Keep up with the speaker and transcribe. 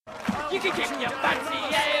You can kick your fancy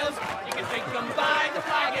ales, you can drink them by the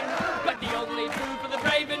flagon, but the only brew for the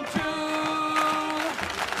brave and true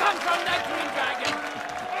comes from the Green Dragon.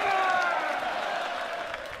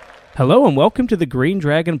 Hello and welcome to the Green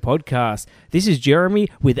Dragon podcast. This is Jeremy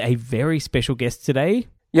with a very special guest today.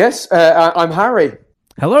 Yes, I'm Harry.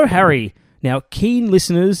 Hello, Harry. Now, keen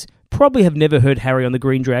listeners probably have never heard Harry on the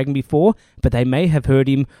Green Dragon before, but they may have heard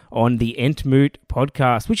him on the Entmoot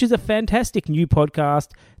podcast, which is a fantastic new podcast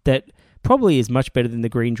that probably is much better than the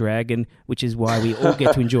Green Dragon, which is why we all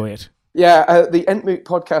get to enjoy it. Yeah, the Entmoot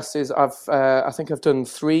podcast is, I think I've done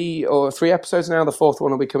three episodes now. The fourth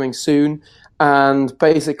one will be coming soon. And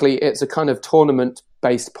basically, it's a kind of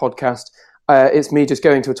tournament-based podcast. It's me just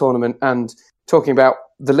going to a tournament and talking about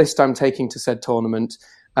the list I'm taking to said tournament,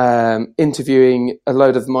 interviewing a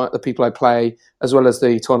load of the people I play, as well as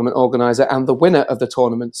the tournament organizer and the winner of the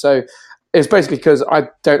tournament. So it's basically because I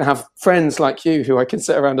don't have friends like you who I can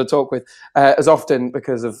sit around and talk with as often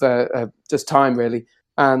because of just time, really.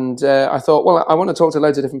 And I thought, well, I want to talk to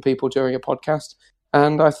loads of different people during a podcast.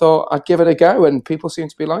 And I thought I'd give it a go, and people seem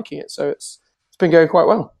to be liking it. So it's been going quite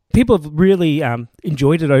well. People have really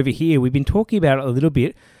enjoyed it over here. We've been talking about it a little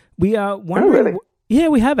bit. We are wondering... Oh, really? Yeah,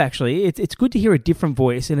 we have actually. It's good to hear a different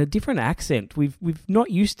voice and a different accent. We've not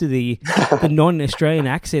used to the non-Australian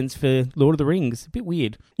accents for Lord of the Rings. A bit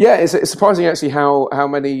weird. Yeah, it's surprising actually how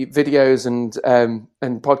many videos and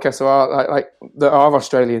podcasts there are like that are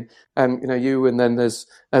Australian. You, and then there's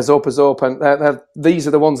Zorp, and these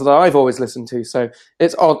are the ones that I've always listened to. So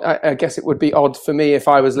it's odd. I guess it would be odd for me if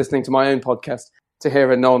I was listening to my own podcast to hear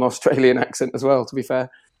a non-Australian accent as well. To be fair.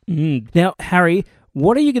 Now, Harry,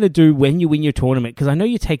 what are you going to do when you win your tournament? Because I know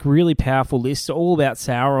you take really powerful lists all about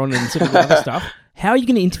Sauron and sort of other stuff. How are you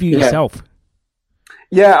going to interview yourself?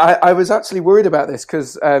 Yeah, I was actually worried about this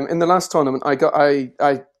because in the last tournament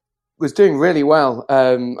I was doing really well.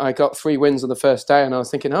 I got 3 wins on the first day, and I was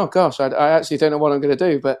thinking, oh gosh, I actually don't know what I'm going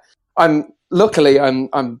to do. But I'm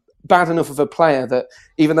bad enough of a player that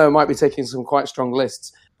even though I might be taking some quite strong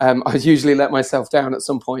lists, I usually let myself down at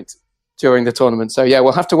some point during the tournament. So yeah,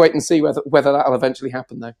 we'll have to wait and see whether that'll eventually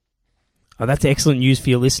happen though. Oh, that's excellent news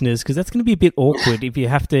for your listeners, because that's going to be a bit awkward if you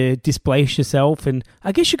have to displace yourself, and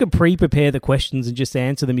I guess you could pre-prepare the questions and just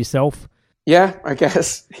answer them yourself. Yeah, I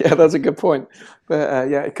guess. Yeah, that's a good point. But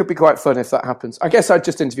yeah, it could be quite fun if that happens. I guess I'd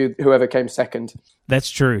just interview whoever came second. That's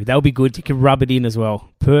true. That'll be good. You can rub it in as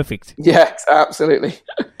well. Perfect. Yeah, absolutely.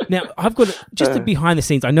 Now, I've got just behind the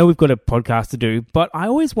scenes. I know we've got a podcast to do, but I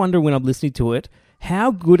always wonder when I'm listening to it,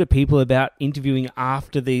 how good are people about interviewing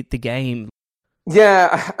after the game?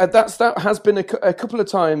 Yeah, that has been a couple of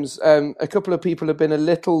times. A couple of people have been a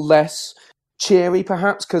little less cheery,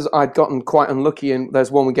 perhaps, because I'd gotten quite unlucky. And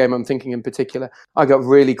there's one game I'm thinking in particular. I got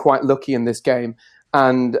really quite lucky in this game.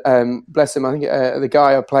 And bless him, I think the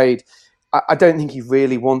guy I played, I don't think he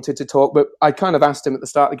really wanted to talk, but I kind of asked him at the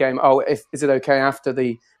start of the game, is it okay after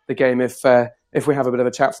the game if we have a bit of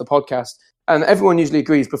a chat for the podcast? And everyone usually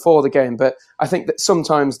agrees before the game, but I think that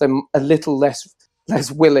sometimes they're a little less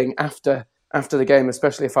willing after the game,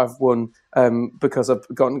 especially if I've won, because I've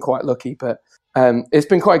gotten quite lucky. But it's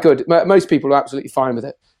been quite good. Most people are absolutely fine with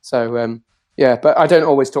it. So yeah, but I don't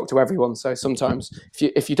always talk to everyone. So sometimes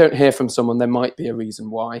if you don't hear from someone, there might be a reason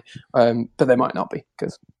why, but there might not be,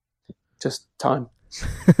 because just time.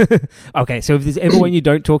 Okay, so if there's everyone you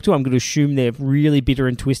don't talk to, I'm going to assume they're really bitter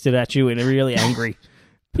and twisted at you and are really angry.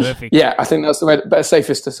 Perfect. Yeah, I think that's the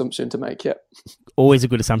safest assumption to make, yeah. Always a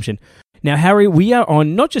good assumption. Now, Harry, we are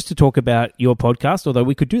on not just to talk about your podcast, although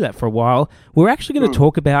we could do that for a while. We're actually going to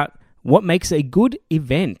talk about what makes a good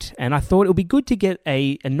event. And I thought it would be good to get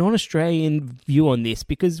a non-Australian view on this,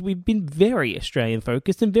 because we've been very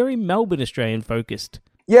Australian-focused and very Melbourne Australian-focused.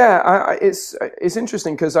 Yeah, it's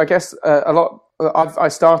interesting because I guess I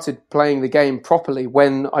started playing the game properly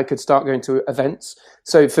when I could start going to events.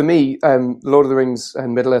 So for me, Lord of the Rings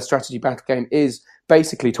and Middle-earth strategy battle game is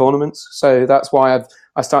basically tournaments. So that's why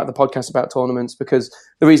I started the podcast about tournaments, because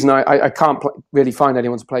the reason I can't really find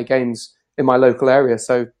anyone to play games in my local area.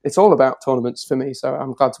 So it's all about tournaments for me. So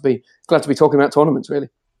I'm glad to be talking about tournaments, really.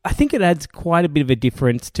 I think it adds quite a bit of a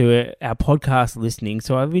difference to our podcast listening,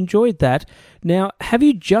 so I've enjoyed that. Now, have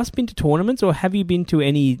you just been to tournaments, or have you been to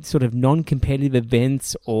any sort of non-competitive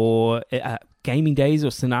events or gaming days or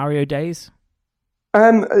scenario days?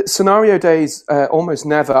 Scenario days, almost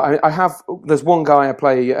never. I have. There's one guy I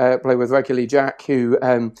play with regularly, Jack, who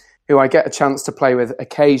I get a chance to play with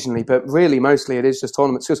occasionally, but really mostly it is just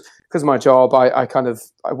tournaments because of my job. I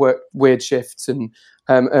work weird shifts and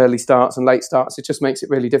early starts and late starts. It just makes it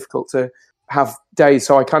really difficult to have days.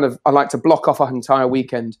 So I like to block off an entire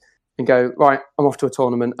weekend and go, right, I'm off to a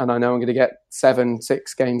tournament and I know I'm going to get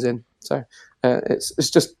 7-6 games in. So it's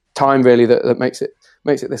just time really that makes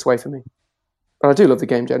it this way for me. But I do love the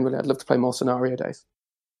game generally. I'd love to play more scenario days.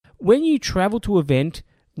 When you travel to an event,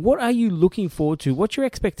 what are you looking forward to? What's your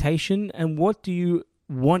expectation, and what do you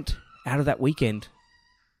want out of that weekend?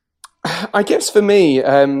 I guess for me,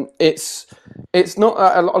 it's not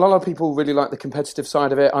a lot of people really like the competitive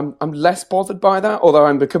side of it. I'm less bothered by that, although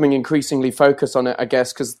I'm becoming increasingly focused on it, I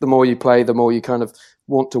guess, because the more you play, the more you kind of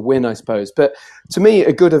want to win, I suppose. But to me,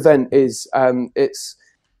 a good event is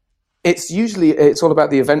it's usually all about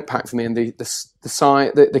the event pack for me, and the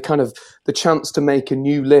side, the kind of the chance to make a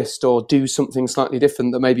new list or do something slightly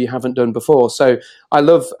different that maybe you haven't done before. So I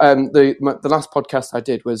love the last podcast I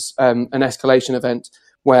did was an escalation event,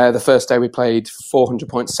 where the first day we played 400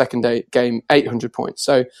 points, second day game 800 points.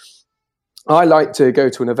 So I like to go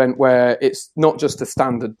to an event where it's not just a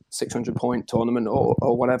standard 600 point tournament or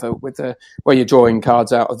whatever where you're drawing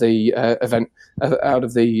cards out of the event, out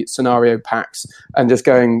of the scenario packs and just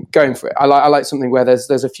going for it. I like something where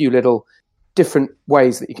there's a few little different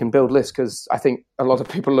ways that you can build lists, because I think a lot of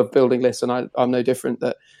people love building lists, and I'm no different.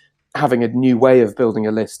 That having a new way of building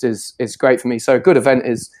a list is great for me. So a good event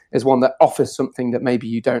is one that offers something that maybe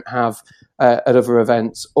you don't have at other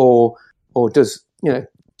events, or does,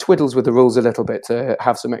 twiddles with the rules a little bit to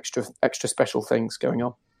have some extra special things going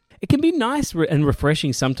on. It can be nice and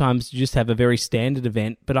refreshing sometimes to just have a very standard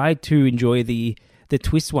event, but I too enjoy the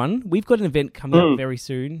twist one. We've got an event coming up very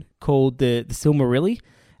soon called the Silmarilli,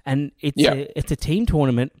 and it's a team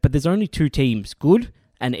tournament, but there's only 2 teams, good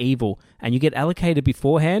and evil, and you get allocated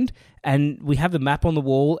beforehand, and we have a map on the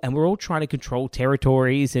wall, and we're all trying to control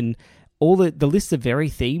territories, and all the lists are very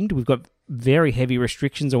themed. We've got very heavy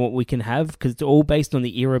restrictions on what we can have, because it's all based on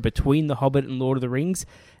the era between The Hobbit and Lord of the Rings,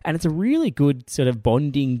 and it's a really good sort of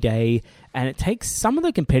bonding day, and it takes some of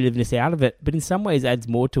the competitiveness out of it, but in some ways adds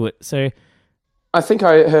more to it. So I think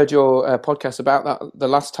I heard your podcast about that the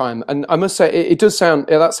last time, and I must say it does sound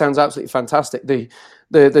that sounds absolutely fantastic.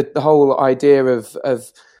 The whole idea of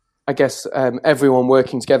I guess everyone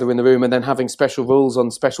working together in the room and then having special rules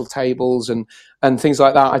on special tables and things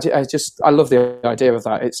like that. I love the idea of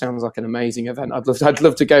that. It sounds like an amazing event. I'd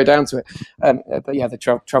love to go down to it. But yeah, the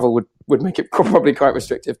travel would make it probably quite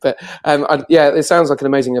restrictive. But it sounds like an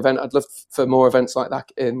amazing event. I'd love for more events like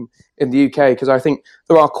that in the UK, because I think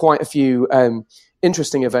there are quite a few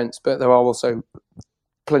interesting events, but there are also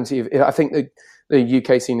plenty of. I think the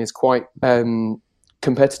UK scene is quite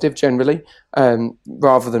competitive generally,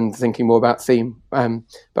 rather than thinking more about theme. But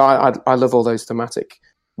I love all those thematic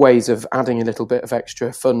ways of adding a little bit of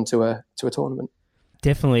extra fun to a tournament.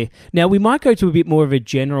 Definitely. Now, we might go to a bit more of a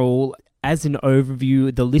general, as an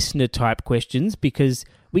overview, the listener type questions, because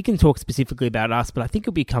we can talk specifically about us, but I think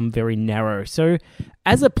it'll become very narrow. So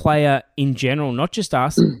as a player in general, not just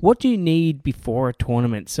us, what do you need before a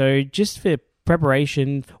tournament? So just for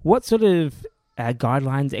preparation, what sort of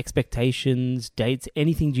guidelines, expectations, dates,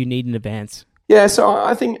 anything do you need in advance? Yeah, so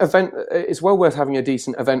I think it's well worth having a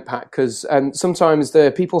decent event pack, because sometimes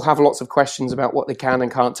the people have lots of questions about what they can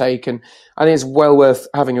and can't take, and I think it's well worth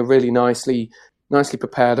having a really nicely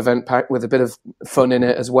prepared event pack with a bit of fun in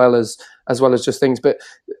it as well as just things. But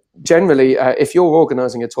generally, if you're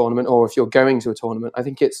organising a tournament or if you're going to a tournament, I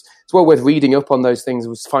think it's well worth reading up on those things,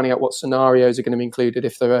 finding out what scenarios are going to be included,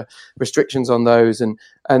 if there are restrictions on those, and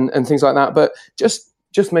things like that. But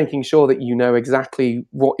just making sure that you know exactly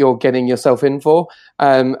what you're getting yourself in for,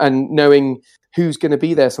 and knowing who's going to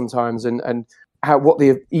be there sometimes, and what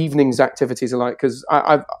the evening's activities are like. Because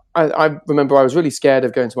I remember I was really scared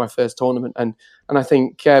of going to my first tournament, and I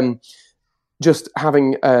think just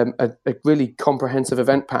having a really comprehensive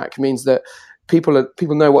event pack means that people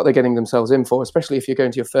know what they're getting themselves in for, especially if you're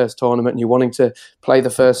going to your first tournament and you're wanting to play the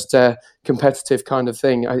first competitive kind of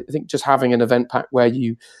thing. I think just having an event pack where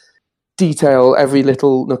you detail every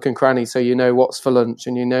little nook and cranny, so you know what's for lunch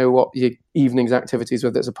and you know what your evening's activities,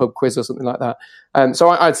 whether it's a pub quiz or something like that. So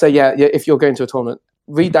I'd say, if you're going to a tournament,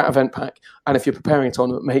 read that event pack, and if you're preparing a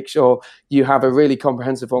tournament, make sure you have a really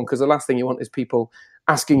comprehensive one, because the last thing you want is people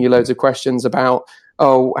asking you loads of questions about,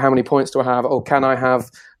 how many points do I have? Can I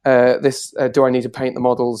have this? Do I need to paint the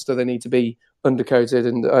models? Do they need to be undercoated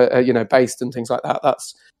and based and things like that?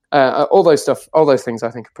 That's all those things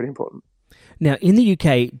I think are pretty important. Now, in the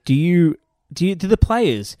UK, do the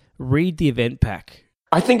players read the event pack?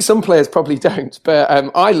 I think some players probably don't, but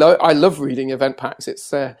I love reading event packs.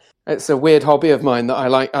 It's a weird hobby of mine that I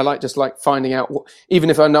like finding out what,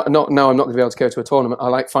 even if I'm not going to be able to go to a tournament, I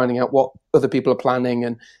like finding out what other people are planning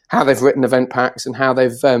and how they've written event packs and how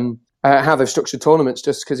they've how they've structured tournaments,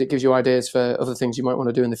 just because it gives you ideas for other things you might want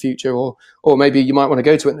to do in the future, or maybe you might want to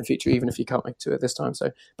go to it in the future, even if you can't make it to it this time. So,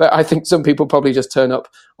 but I think some people probably just turn up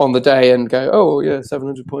on the day and go, oh yeah,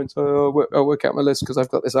 700 points. I'll work out my list because I've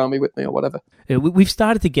got this army with me or whatever. Yeah, we've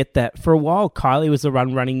started to get that. For a while, Kylie was the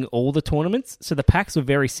one running all the tournaments, so the packs were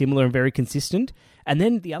very similar and very consistent. And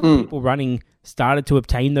then the other people running started to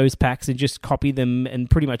obtain those packs and just copy them and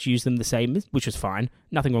pretty much use them the same, which was fine.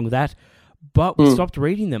 Nothing wrong with that. But we stopped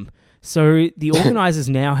reading them. So the organisers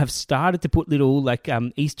now have started to put little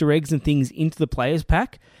Easter eggs and things into the players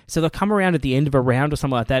pack. So they'll come around at the end of a round or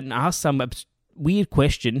something like that and ask some weird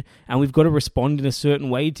question, and we've got to respond in a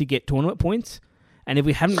certain way to get tournament points. And if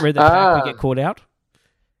we haven't read the pack, we get caught out.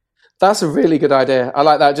 That's a really good idea. I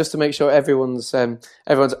like that, just to make sure everyone's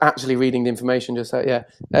actually reading the information. Just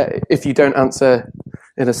if you don't answer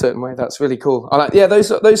in a certain way, that's really cool. I like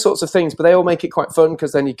those sorts of things, but they all make it quite fun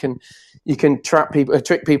because then you can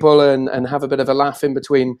trick people and have a bit of a laugh in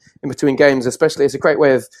between games. Especially, it's a great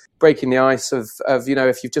way of breaking the ice of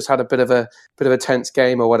if you've just had a bit of a tense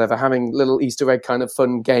game or whatever, having little Easter egg kind of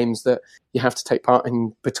fun games that you have to take part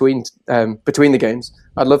in between the games.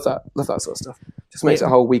 I love that sort of stuff. Just makes it a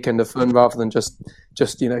whole weekend of fun rather than just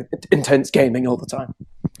intense gaming all the time.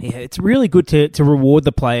 Yeah, it's really good to reward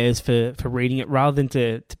the players for reading it rather than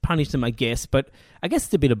to punish them, I guess. But I guess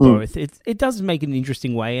it's a bit of both. It does make it an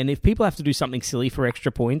interesting way. And if people have to do something silly for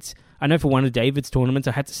extra points, I know for one of David's tournaments,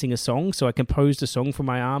 I had to sing a song. So I composed a song for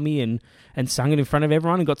my army and sung it in front of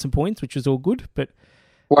everyone and got some points, which was all good. But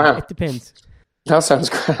wow, it depends. That sounds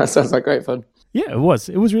great. That sounds like great fun. Yeah, it was.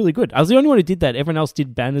 It was really good. I was the only one who did that. Everyone else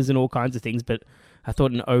did banners and all kinds of things, but I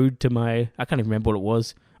thought an ode to I can't even remember what it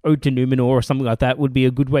was, ode to Numenor or something like that would be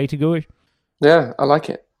a good way to go. Yeah, I like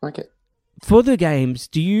it. For the games,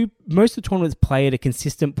 do most of the tournaments play at a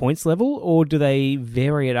consistent points level, or do they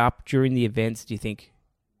vary it up during the events, do you think?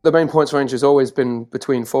 The main points range has always been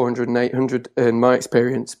between 400 and 800 in my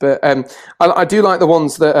experience, but I do like the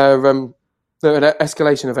ones that are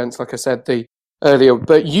escalation events, like I said earlier.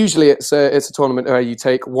 But usually it's a tournament where you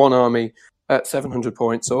take one army at 700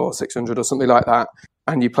 points or 600 or something like that,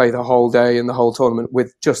 and you play the whole day and the whole tournament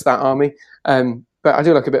with just that army. But I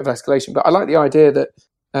do like a bit of escalation. But I like the idea that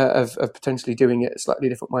of potentially doing it slightly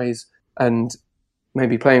different ways and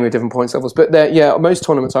maybe playing with different points levels. But most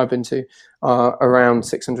tournaments I've been to are around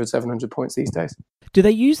 600, 700 points these days. Do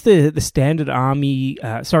they use the standard army,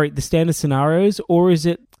 the standard scenarios, or is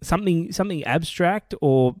it something abstract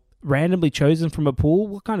or randomly chosen from a pool?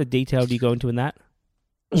 What kind of detail do you go into in that?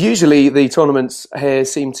 Usually the tournaments here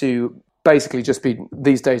seem to basically just be,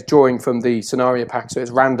 these days, drawing from the scenario pack, so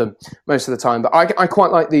it's random most of the time. But I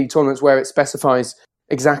quite like the tournaments where it specifies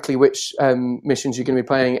exactly which missions you're going to be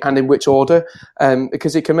playing and in which order,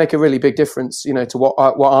 because it can make a really big difference, to what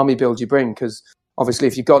army build you bring. Because obviously,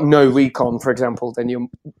 if you've got no recon, for example, then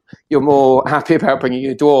you're more happy about bringing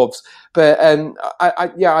your dwarves. But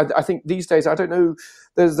I think these days, I don't know,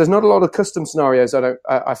 there's not a lot of custom scenarios.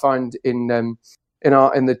 I find in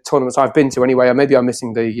the tournaments I've been to anyway. Or maybe I'm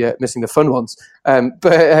missing the fun ones.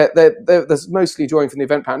 But there's mostly drawing from the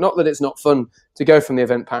event pack. Not that it's not fun to go from the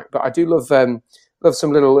event pack, but I do love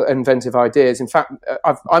some little inventive ideas. In fact,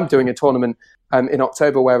 I'm doing a tournament in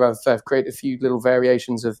October where I've created a few little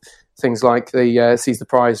variations of things like the Seize the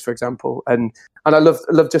Prize, for example, and I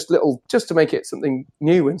love just to make it something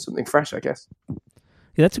new and something fresh, I guess.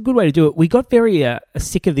 Yeah, that's a good way to do it. We got very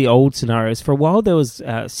sick of the old scenarios. For a while, there was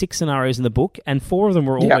 6 scenarios in the book, and 4 of them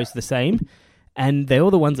were almost the same, and they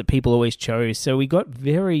were the ones that people always chose. So we got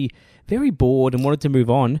very, very bored and wanted to move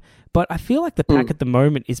on. But I feel like the pack at the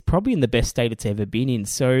moment is probably in the best state it's ever been in.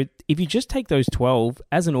 So if you just take those 12,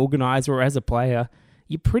 as an organizer or as a player,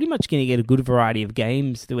 you're pretty much going to get a good variety of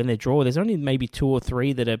games when they draw. There's only maybe 2 or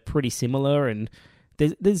 3 that are pretty similar, and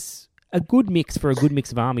there's a good mix for a good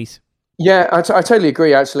mix of armies. Yeah, I totally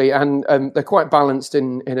agree, actually, and they're quite balanced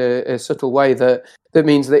in a subtle way that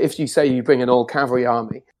means that if you say you bring an all-cavalry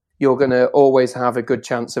army, you're going to always have a good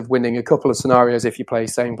chance of winning a couple of scenarios if you play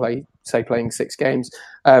playing 6 games.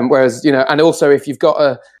 Whereas, and also if you've got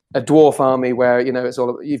a dwarf army where,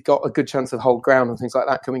 you've got a good chance of hold ground and things like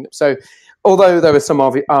that coming up. So although there are some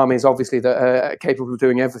armies, obviously, that are capable of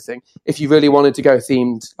doing everything, if you really wanted to go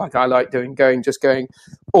themed, like I like doing, going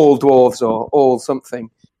all dwarves or all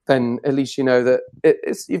something, then at least you know that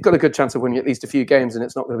you've got a good chance of winning at least a few games, and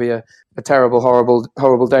it's not going to be a terrible,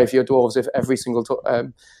 horrible day for your dwarves if every single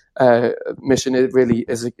mission really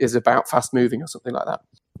is about fast moving or something like that.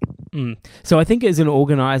 So I think as an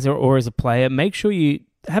organizer or as a player, make sure you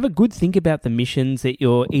have a good think about the missions that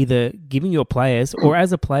you're either giving your players, or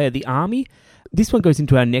as a player, the army. This one goes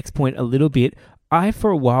into our next point a little bit. I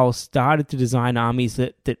for a while started to design armies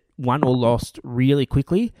that won or lost really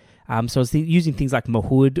quickly. So I was using things like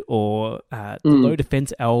Mahud or the low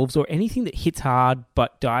defense elves or anything that hits hard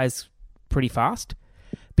but dies pretty fast,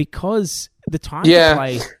 because the time to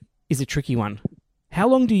play is a tricky one. How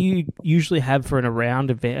long do you usually have for an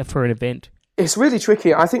event? It's really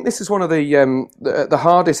tricky. I think this is one of the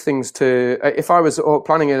hardest things to. If I was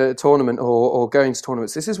planning a tournament or going to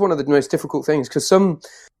tournaments, this is one of the most difficult things, because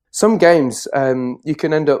some games you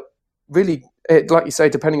can end up really, like you say,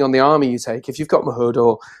 depending on the army you take. If you've got Mahud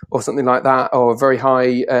or something like that, or a very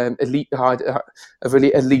high a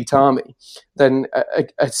really elite army, then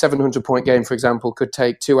a 700 point game, for example, could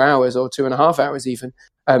take 2 hours or 2.5 hours even.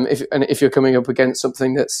 If you're coming up against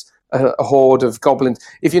something that's a horde of goblins,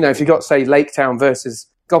 if you've got, say, Lake Town versus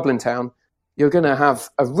Goblin Town, you're going to have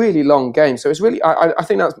a really long game. So it's really, I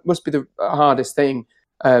think that must be the hardest thing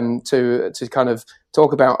to kind of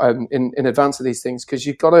talk about in advance of these things, because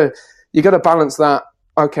you've got to balance that.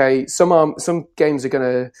 Okay, some games are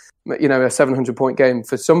going to, a 700 point game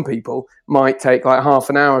for some people might take like half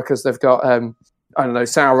an hour because they've got I don't know,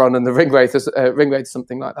 Sauron and the Ringwraith or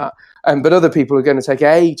something like that. But other people are going to take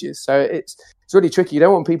ages. So it's really tricky. You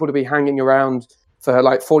don't want people to be hanging around for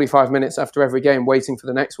like 45 minutes after every game waiting for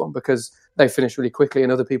the next one, because they finish really quickly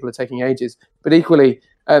and other people are taking ages. But equally,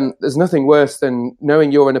 there's nothing worse than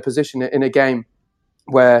knowing you're in a position in a game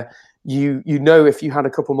where you know if you had a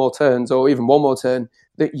couple more turns or even one more turn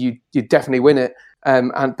that you definitely win it,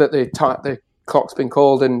 but the clock's been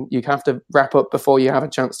called and you have to wrap up before you have a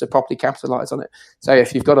chance to properly capitalize on it. So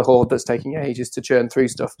if you've got a horde that's taking ages to churn through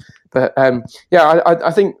stuff. But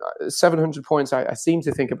I think 700 points, I seem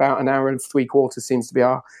to think about an hour and 3/4 seems to be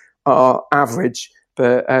our average,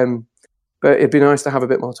 but it'd be nice to have a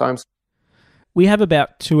bit more time. We have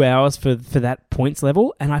about 2 hours for that points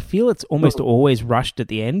level, and I feel it's almost always rushed at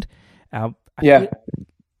the end.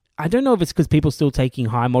 I don't know if it's because people are still taking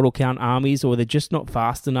high model count armies, or they're just not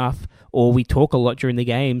fast enough, or we talk a lot during the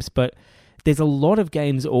games, but there's a lot of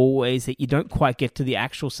games always that you don't quite get to the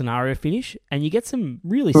actual scenario finish, and you get some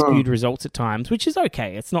really skewed results at times, which is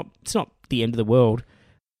okay. It's not the end of the world.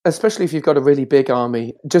 Especially if you've got a really big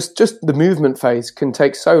army, just the movement phase can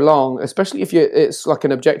take so long, especially if it's like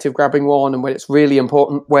an objective grabbing one, and when it's really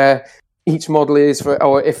important where each model is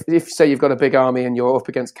or if say you've got a big army and you're up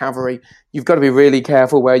against cavalry, you've got to be really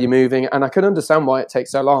careful where you're moving. And I can understand why it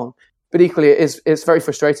takes so long, but equally it's very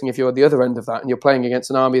frustrating if you're at the other end of that and you're playing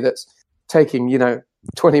against an army that's taking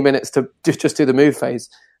 20 minutes to just do the move phase.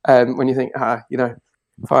 When you think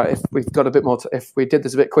if we've got a bit more, if we did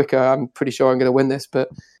this a bit quicker, I'm pretty sure I'm going to win this. But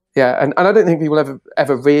yeah, and I don't think people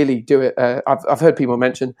ever really do it. I've heard people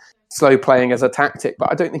mention slow playing as a tactic, but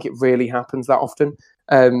I don't think it really happens that often,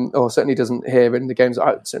 or certainly doesn't here in the games.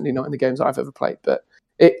 Certainly not in the games I've ever played. But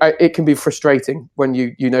it can be frustrating when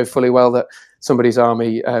you know fully well that somebody's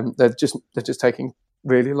army they're just taking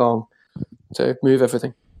really long to move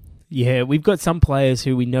everything. Yeah, we've got some players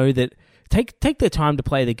who we know that take their time to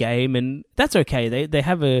play the game, and that's okay. They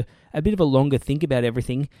have a bit of a longer think about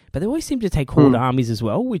everything, but they always seem to take horde armies as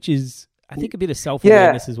well, which is, I think, a bit of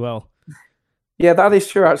self-awareness as well. Yeah, that is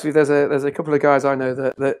true. Actually, there's a couple of guys I know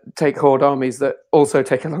that take horde armies that also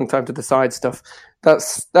take a long time to decide stuff.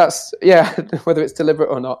 That's whether it's deliberate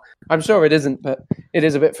or not, I'm sure it isn't, but it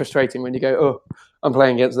is a bit frustrating when you go, oh, I'm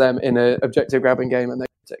playing against them in an objective grabbing game and they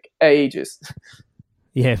take ages.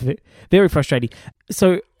 Yeah, very frustrating.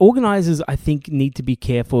 So organisers, I think, need to be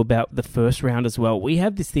careful about the first round as well. We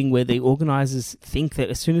have this thing where the organisers think that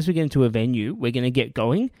as soon as we get into a venue, we're going to get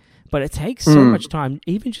going, but it takes so much time,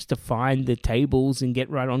 even just to find the tables and get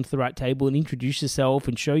right onto the right table and introduce yourself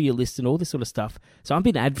and show your list and all this sort of stuff. So I've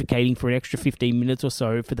been advocating for an extra 15 minutes or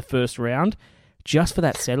so for the first round, just for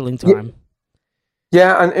that settling time.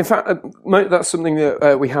 Yeah, and in fact, that's something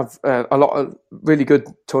that we have a lot of really good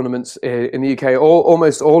tournaments in the UK.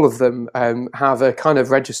 Almost all of them have a kind of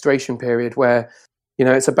registration period where,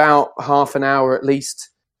 it's about half an hour at least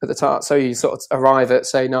at the start. So you sort of arrive at,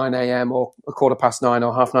 say, 9 a.m. or 9:15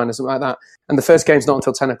 or 9:30 or something like that. And the first game's not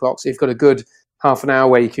until 10 o'clock. So you've got a good half an hour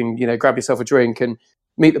where you can, grab yourself a drink and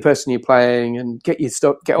meet the person you're playing and get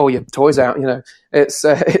all your toys out. It's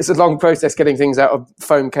a long process getting things out of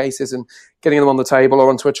foam cases and getting them on the table or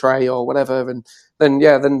onto a tray or whatever, and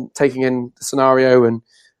then taking in the scenario and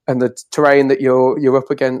the terrain that you're up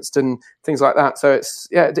against and things like that. So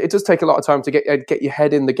it does take a lot of time to get your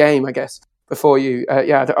head in the game, I guess, before you.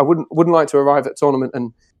 I wouldn't like to arrive at a tournament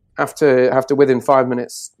and have to within 5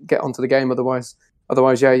 minutes get onto the game. Otherwise,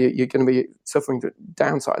 you're going to be suffering the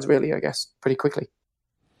downsides, really, I guess, pretty quickly.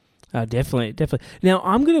 Definitely. Now,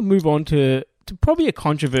 I'm going to move on to to probably a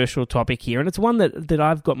controversial topic here, and it's one that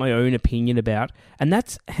I've got my own opinion about, and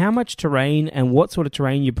that's how much terrain and what sort of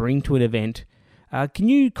terrain you bring to an event. Can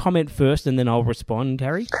you comment first, and then I'll respond,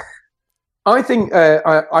 Harry? I think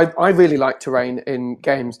I really like terrain in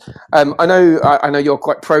games. I know you're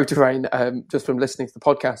quite pro terrain just from listening to the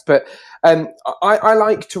podcast, but I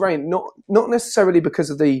like terrain not necessarily because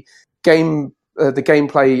of the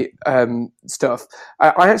gameplay stuff.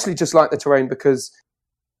 I actually just like the terrain because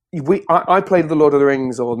I played The Lord of the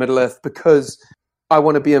Rings or Middle Earth because I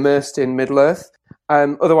want to be immersed in Middle Earth.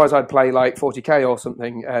 Otherwise, I'd play like 40k or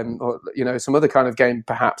something, or some other kind of game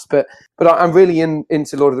perhaps. But I'm really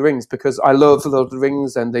into Lord of the Rings because I love the Lord of the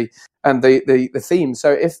Rings and the theme.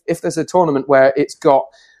 So if there's a tournament where it's got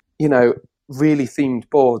really themed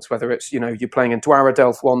boards, whether it's you're playing in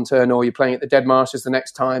Dwaradelf one turn or you're playing at the Dead Marshes the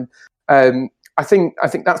next time, I think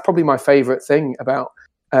that's probably my favourite thing about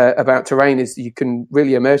terrain is you can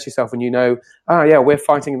really immerse yourself and we're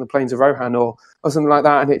fighting in the plains of Rohan or something like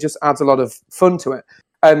that, and it just adds a lot of fun to it.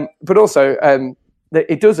 But also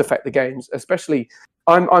it does affect the games, especially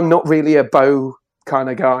I'm not really a bow kind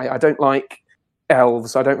of guy. I don't like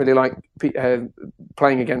elves. I don't really like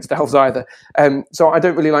playing against elves either. So I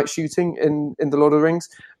don't really like shooting in the Lord of the Rings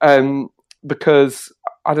because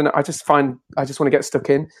I don't know. I just want to get stuck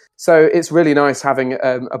in. So it's really nice having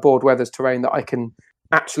a board where there's terrain that I can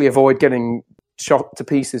actually avoid getting shot to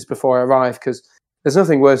pieces before I arrive, because there's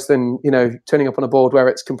nothing worse than turning up on a board where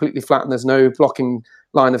it's completely flat and there's no blocking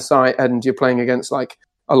line of sight, and you're playing against like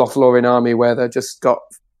a Lothlorien army where they've just got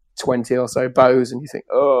 20 or so bows, and you think,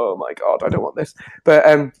 oh my god, I don't want this. But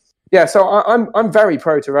so I'm very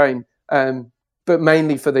pro terrain, but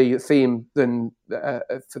mainly for the theme than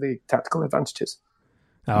for the tactical advantages.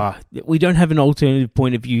 We don't have an alternative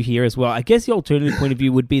point of view here as well. I guess the alternative point of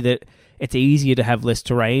view would be that it's easier to have less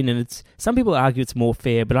terrain, and some people argue it's more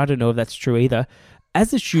fair, but I don't know if that's true either.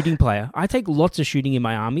 As a shooting player, I take lots of shooting in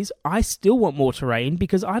my armies. I still want more terrain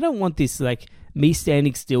because I don't want this like me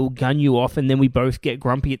standing still, gun you off, and then we both get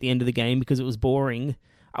grumpy at the end of the game because it was boring.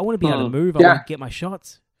 I want to be able to move. I want to get my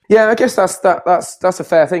shots. Yeah, I guess that's a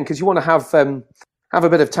fair thing, because you want to have a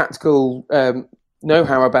bit of tactical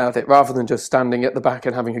know-how about it rather than just standing at the back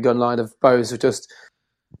and having a gun line of bows or just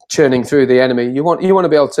churning through the enemy. You want to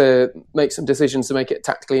be able to make some decisions to make it a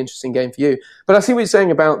tactically interesting game for you. But I see what you're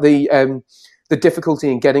saying about the difficulty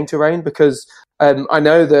in getting terrain, because I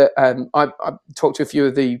know that I've talked to a few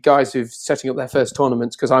of the guys who've setting up their first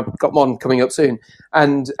tournaments, because I've got one coming up soon,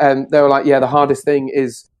 and they were like, the hardest thing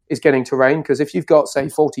is getting terrain, because if you've got, say,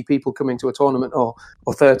 40 people coming to a tournament, or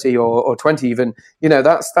 30 or 20 even,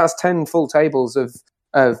 that's 10 full tables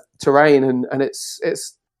of terrain, and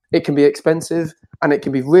it can be expensive and it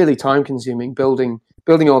can be really time consuming building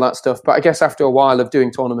all that stuff. But I guess after a while of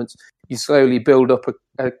doing tournaments, you slowly build up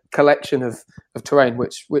a collection of terrain,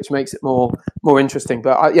 which makes it more interesting.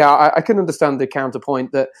 But I can understand the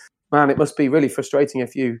counterpoint that, man, it must be really frustrating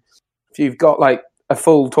if you've got like a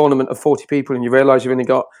full tournament of 40 people and you realise you've only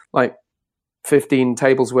got like 15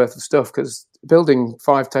 tables worth of stuff, because building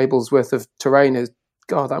 5 tables worth of terrain is,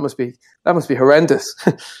 God, that must be horrendous.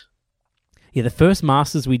 Yeah, the first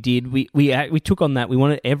Masters we did, we took on that. We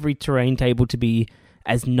wanted every terrain table to be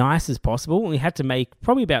as nice as possible. We had to make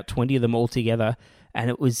probably about 20 of them all together, and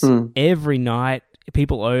it was every night,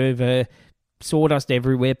 people over, sawdust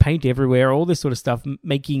everywhere, paint everywhere, all this sort of stuff,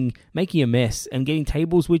 making a mess and getting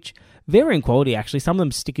tables which vary in quality, actually. Some of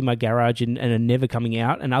them stick in my garage and are never coming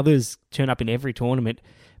out, and others turn up in every tournament.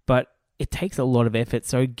 But it takes a lot of effort,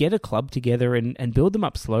 so get a club together and build them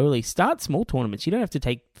up slowly. Start small tournaments. You don't have to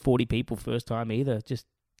take 40 people first time either. Just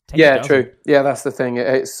take a dozen. True. Yeah, that's the thing.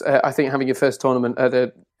 It's I think having your first tournament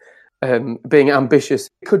at being ambitious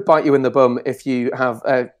could bite you in the bum if you have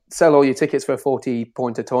sell all your tickets for a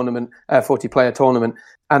 40-pointer tournament, 40-player tournament,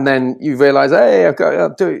 and then you realise, hey,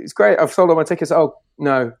 I'll do it. It's great. I've sold all my tickets. Oh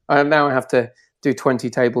no, now I have to do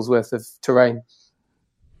 20 tables worth of terrain.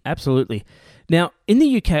 Absolutely. Now, in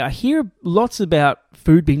the UK, I hear lots about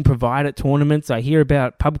food being provided at tournaments. I hear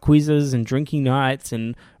about pub quizzes and drinking nights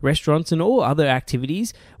and restaurants and all other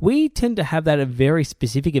activities. We tend to have that at very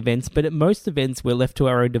specific events, but at most events, we're left to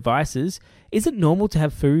our own devices. Is it normal to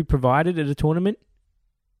have food provided at a tournament?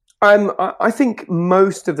 I think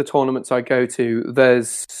most of the tournaments I go to,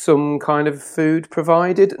 there's some kind of food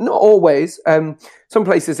provided. Not always. Some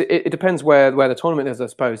places, it depends where the tournament is, I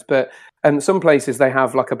suppose. But some places they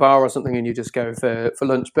have like a bar or something, and you just go for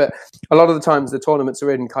lunch. But a lot of the times the tournaments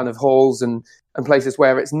are in kind of halls and places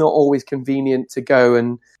where it's not always convenient to go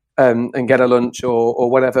and get a lunch or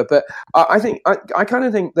whatever. But I think I kind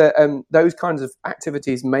of think that those kinds of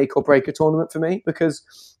activities make or break a tournament for me, because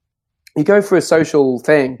you go for a social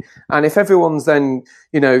thing, and if everyone's then,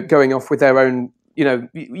 going off with their own, you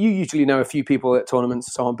usually know a few people at tournaments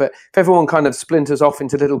and so on, but if everyone kind of splinters off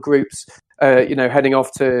into little groups, heading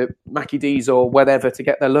off to Mackie D's or whatever to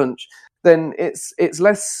get their lunch, then it's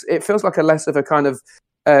less, it feels like a less of a kind of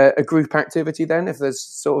a group activity then, if there's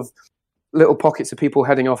sort of little pockets of people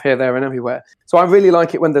heading off here, there, and everywhere. So I really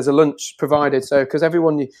like it when there's a lunch provided. So because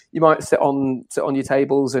everyone, you might sit on your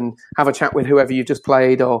tables and have a chat with whoever you've just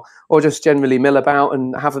played, or just generally mill about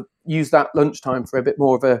and use that lunchtime for a bit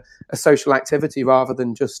more of a social activity rather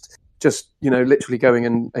than just literally going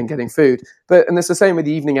and getting food. And it's the same with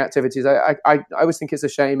the evening activities. I always think it's a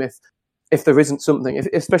shame if there isn't something,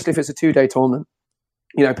 especially if it's a 2-day tournament.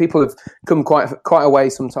 People have come quite a way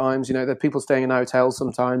sometimes. There are people staying in hotels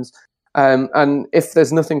sometimes. And if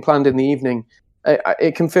there's nothing planned in the evening,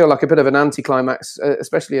 it can feel like a bit of an anticlimax,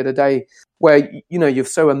 especially at a day where, you're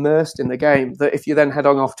so immersed in the game that if you then head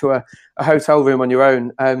on off to a hotel room on your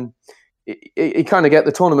own, you kind of get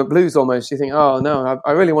the tournament blues almost. You think, oh no,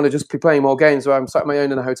 I really want to just be playing more games where I'm sat on my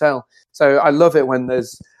own in a hotel. So I love it when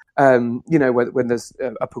there's, when there's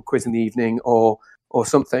a pub quiz in the evening or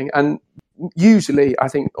something. And usually, I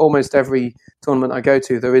think almost every tournament I go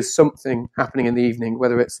to, there is something happening in the evening,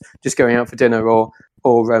 whether it's just going out for dinner or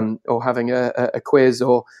having a quiz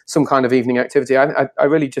or some kind of evening activity. I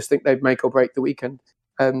really just think they'd make or break the weekend,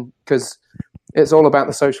 because it's all about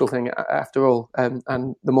the social thing after all. And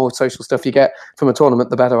the more social stuff you get from a tournament,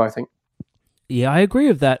 the better, I think. Yeah, I agree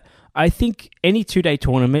with that. I think any 2-day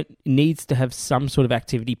tournament needs to have some sort of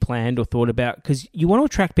activity planned or thought about, because you want to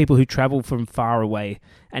attract people who travel from far away.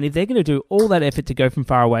 And if they're going to do all that effort to go from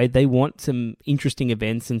far away, they want some interesting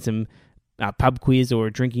events and some pub quiz or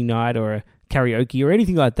a drinking night or a karaoke or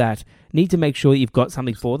anything like that. Need to make sure that you've got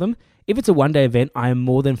something for them. If it's a 1-day event, I am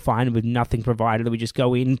more than fine with nothing provided. We just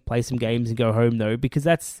go in, play some games and go home, though, because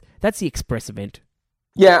that's the express event.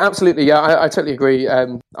 Yeah, absolutely. Yeah, I totally agree.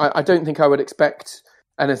 I don't think I would expect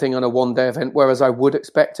anything on a 1-day event, whereas I would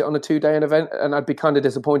expect it on a 2-day event, and I'd be kind of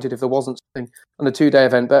disappointed if there wasn't something on a 2-day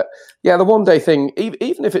event. But yeah, the 1-day thing,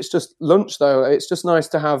 even if it's just lunch, though, it's just nice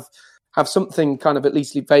to have something kind of at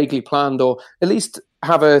least vaguely planned, or at least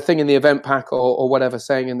have a thing in the event pack or whatever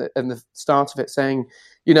saying in the start of it saying,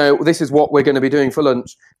 this is what we're going to be doing for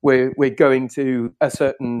lunch. We're going to a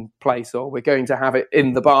certain place, or we're going to have it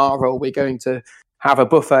in the bar, or we're going to have a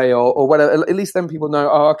buffet or whatever. At least then people know,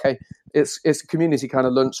 oh, okay, it's a community kind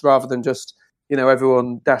of lunch rather than just,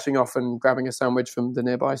 everyone dashing off and grabbing a sandwich from the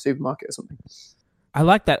nearby supermarket or something. I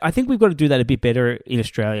like that. I think we've got to do that a bit better in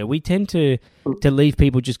Australia. We tend to leave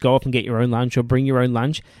people just go off and get your own lunch or bring your own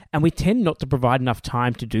lunch, and we tend not to provide enough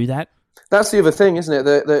time to do that. That's the other thing, isn't it?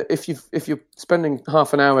 That if you're spending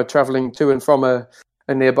half an hour travelling to and from a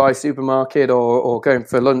nearby supermarket or going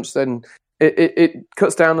for lunch, then it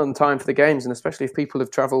cuts down on time for the games, and especially if people have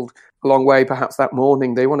travelled a long way, perhaps that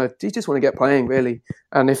morning, they just want to get playing, really.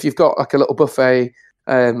 And if you've got like a little buffet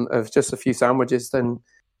of just a few sandwiches, then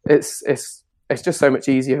it's just so much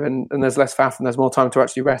easier, and there's less faff, and there's more time to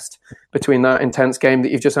actually rest between that intense game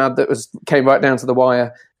that you've just had that came right down to the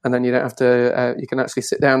wire, and then you don't have to. You can actually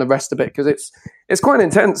sit down and rest a bit, because it's quite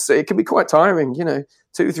intense. It can be quite tiring,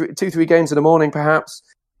 2-3 games in the morning perhaps,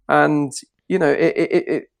 and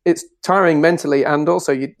it's tiring mentally, and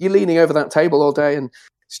also you're leaning over that table all day and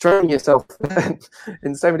straining yourself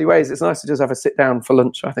in so many ways. It's nice to just have a sit down for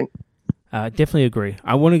lunch, I think. Definitely agree.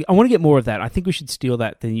 I want to get more of that. I think we should steal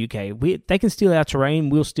that in the UK. They can steal our terrain.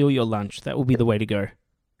 We'll steal your lunch. That will be the way to go.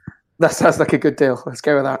 That sounds like a good deal. Let's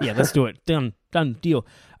go with that. Yeah, let's do it. Done, deal.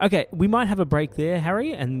 Okay, we might have a break there,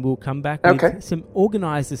 Harry, and we'll come back with some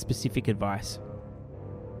organizer-specific advice.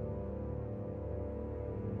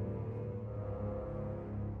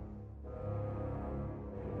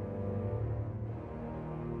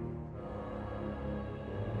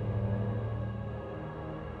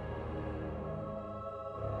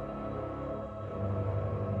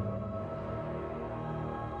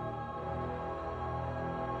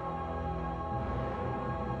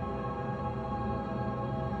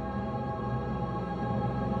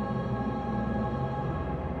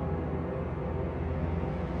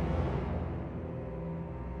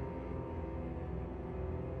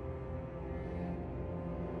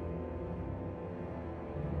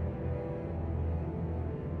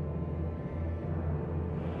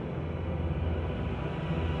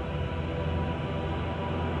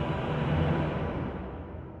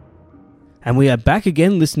 And we are back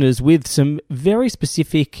again, listeners, with some very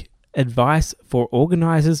specific advice for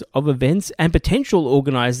organisers of events and potential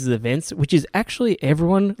organisers of events, which is actually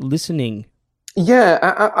everyone listening.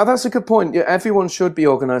 Yeah, that's a good point. Yeah, everyone should be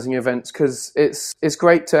organising events, because it's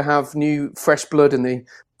great to have new, fresh blood in the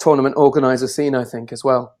tournament organizer scene, I think, as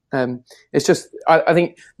well. It's just, I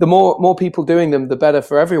think the more people doing them, the better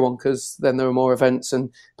for everyone, because then there are more events, and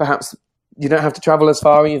perhaps you don't have to travel as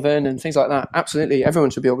far even, and things like that. Absolutely, everyone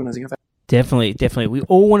should be organizing events. Definitely. We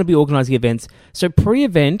all want to be organising events. So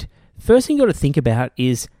pre-event, first thing you got to think about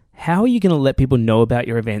is how are you going to let people know about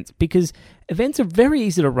your events? Because events are very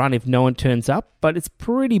easy to run if no one turns up, but it's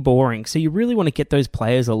pretty boring. So you really want to get those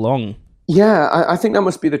players along. Yeah, I think that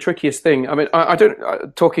must be the trickiest thing. I mean, I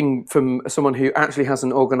don't. Talking from someone who actually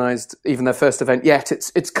hasn't organised even their first event yet,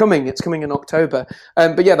 it's coming. It's coming in October.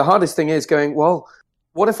 But yeah, the hardest thing is going, well,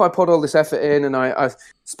 what if I put all this effort in and I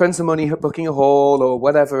spend some money booking a hall or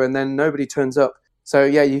whatever, and then nobody turns up? So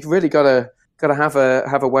yeah, you've really got to have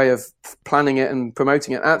a way of planning it and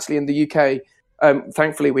promoting it. Actually, in the UK,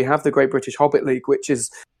 thankfully, we have the Great British Hobbit League, which is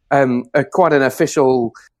quite an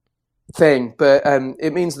official thing, but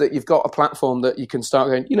it means that you've got a platform that you can start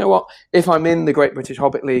going, you know what, if I'm in the Great British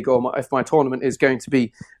Hobbit League, or if my tournament is going to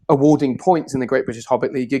be awarding points in the Great British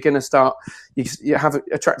Hobbit League, you're going to start, you have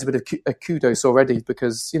attracted a bit of kudos already,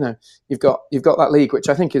 because you've got that league, which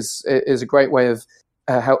I think is a great way of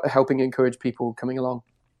helping encourage people coming along.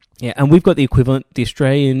 Yeah, and we've got the equivalent, the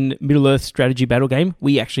Australian Middle-earth strategy battle game.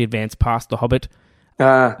 We actually advanced past the Hobbit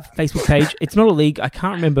Facebook page. It's not a league. I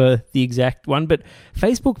can't remember the exact one, but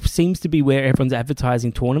Facebook seems to be where everyone's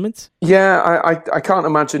advertising tournaments. Yeah, I can't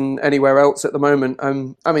imagine anywhere else at the moment.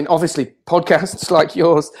 I mean, obviously, podcasts like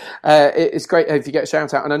yours, it's great if you get a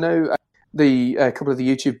shout out. And I know the couple of the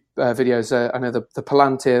YouTube videos, I know the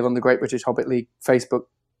Palantir on the Great British Hobbit League Facebook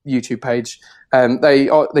YouTube page,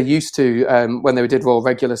 they used to, when they did Royal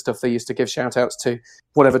regular stuff, they used to give shout outs to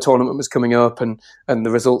whatever tournament was coming up and the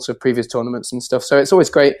results of previous tournaments and stuff. So it's always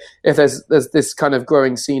great if there's this kind of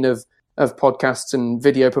growing scene of podcasts and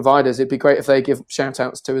video providers. It'd be great if they give shout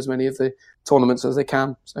outs to as many of the tournaments as they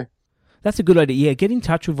can. So that's a good idea. Yeah, get in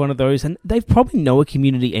touch with one of those, and they probably know a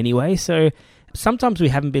community anyway, so sometimes we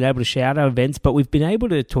haven't been able to shout our events, but we've been able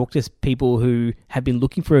to talk to people who have been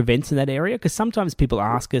looking for events in that area, because sometimes people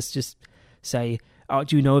ask us, just say, oh,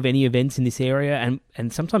 do you know of any events in this area?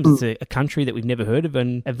 And sometimes it's a country that we've never heard of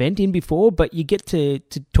an event in before, but you get to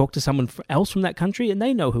talk to someone else from that country and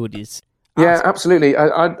they know who it is. Yeah, absolutely.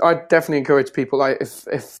 I definitely encourage people, like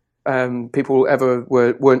if people ever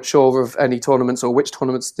weren't sure of any tournaments or which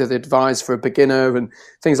tournaments did advise for a beginner and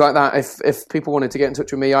things like that. If people wanted to get in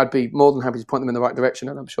touch with me, I'd be more than happy to point them in the right direction.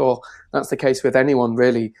 And I'm sure that's the case with anyone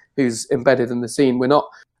really who's embedded in the scene. We're not.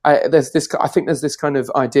 I think there's this kind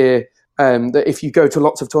of idea that if you go to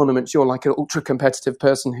lots of tournaments, you're like an ultra competitive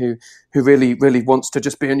person who really, really wants to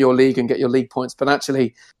just be in your league and get your league points. But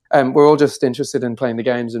actually, we're all just interested in playing the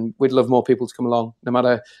games, and we'd love more people to come along, no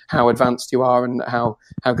matter how advanced you are and how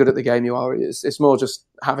good at the game you are. It's more just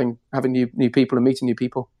having new people and meeting new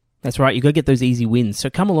people. That's right. You got to get those easy wins. So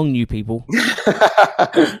come along, new people.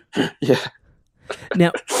 Yeah.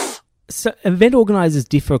 Now, so event organisers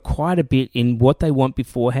differ quite a bit in what they want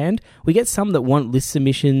beforehand. We get some that want list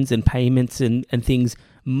submissions and payments and things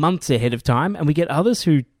months ahead of time, and we get others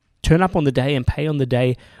who turn up on the day and pay on the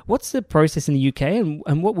day. What's the process in the UK,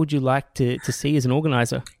 and what would you like to see as an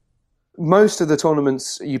organiser? Most of the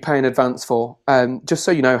tournaments you pay in advance for, just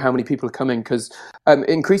so you know how many people are coming, because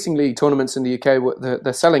increasingly tournaments in the UK,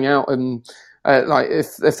 they're selling out, and like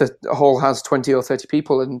if the hall has 20 or 30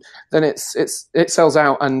 people, and then it sells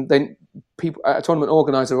out, and then people, a tournament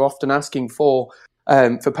organizer, are often asking for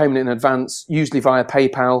payment in advance, usually via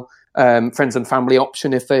PayPal, friends and family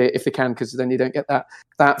option if they can, because then you don't get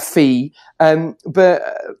that fee. But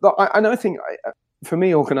I know, I think for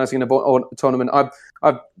me, organising a tournament,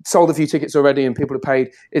 I've sold a few tickets already and people have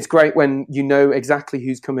paid. It's great when you know exactly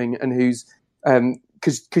who's coming and who's,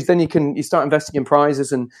 because then you start investing in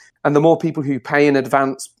prizes, and the more people who pay in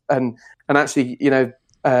advance and actually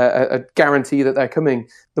a guarantee that they're coming,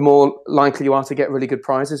 the more likely you are to get really good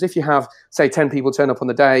prizes. If you have, say, 10 people turn up on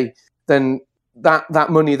the day, then that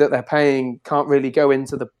money that they're paying can't really go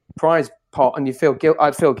into the prize pot, and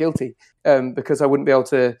I'd feel guilty because I wouldn't be able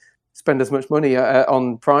to spend as much money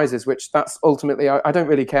on prizes, which that's ultimately, I don't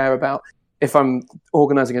really care about. If I'm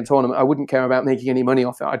organising a tournament, I wouldn't care about making any money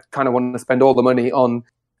off it. I'd kind of want to spend all the money on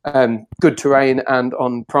good terrain and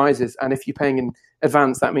on prizes. And if you're paying in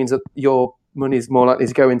advance, that means that your money is more likely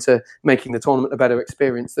to go into making the tournament a better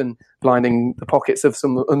experience than lining the pockets of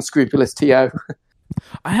some unscrupulous TO.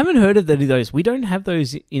 I haven't heard of any of those. We don't have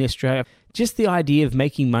those in Australia. Just the idea of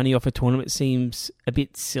making money off a tournament seems a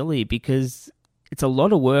bit silly, because it's a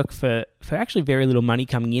lot of work for actually very little money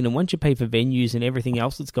coming in. And once you pay for venues and everything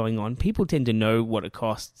else that's going on, people tend to know what it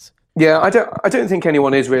costs. Yeah, I don't think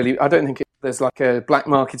anyone is really. I don't think there's like a black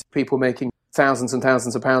market of people making thousands and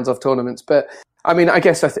thousands of pounds off tournaments. But I mean, I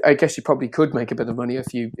guess you probably could make a bit of money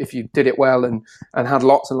if you did it well and had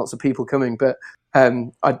lots and lots of people coming. But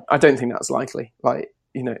I don't think that's likely. Like,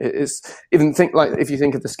 you know, it's even think like if you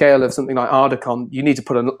think of the scale of something like Ardacon, you need to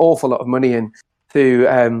put an awful lot of money in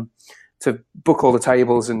to book all the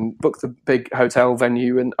tables and book the big hotel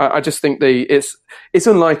venue. And I just think it's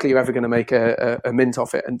unlikely you're ever going to make a mint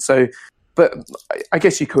off it. And so, but I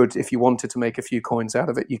guess you could, if you wanted to make a few coins out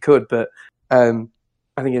of it, you could. But I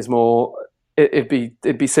think it's more, it'd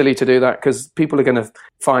be silly to do that because people are going to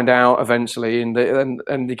find out eventually, and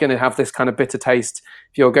you're going to have this kind of bitter taste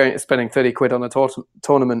if you're spending 30 quid on a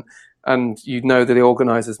tournament and you know that the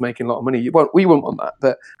organiser's making a lot of money. We wouldn't want that.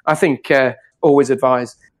 But I think always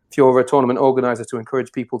advise, if you're a tournament organiser, to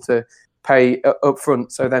encourage people to pay up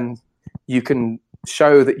front, so then you can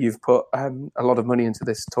show that you've put a lot of money into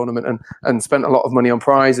this tournament and spent a lot of money on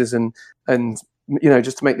prizes and you know,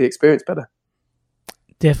 just to make the experience better.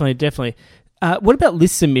 Definitely. What about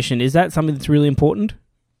list submission? Is that something that's really important?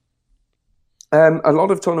 A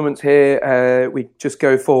lot of tournaments here, we just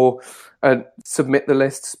go for submit the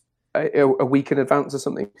lists a week in advance or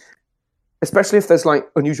something, especially if there's like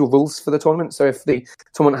unusual rules for the tournament. So if the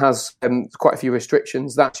tournament has quite a few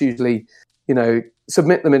restrictions, that's usually, you know,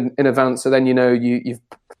 submit them in advance. So then, you know, you've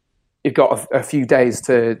got a few days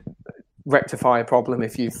to rectify a problem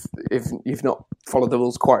if you've not followed the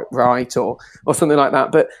rules quite right or something like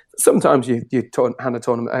that. But sometimes you hand a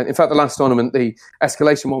tournament. In fact, the last tournament, the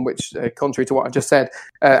escalation one, which contrary to what I've just said,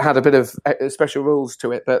 had a bit of special rules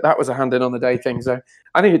to it, but that was a hand in on the day thing. So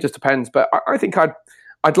I think it just depends. But I think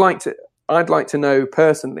I'd like to know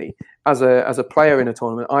personally, as a player in a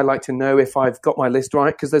tournament, I like to know if I've got my list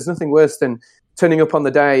right, because there's nothing worse than turning up on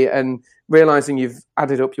the day and realizing you've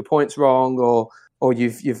added up your points wrong, or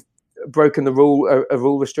you've broken a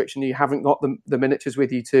rule restriction. You haven't got the miniatures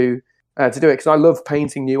with you to do it. Because I love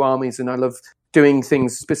painting new armies and I love doing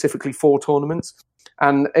things specifically for tournaments.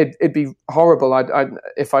 And it'd be horrible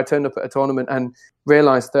if I turned up at a tournament and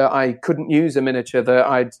realized that I couldn't use a miniature that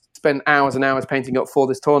I'd spent hours and hours painting up for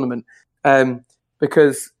this tournament,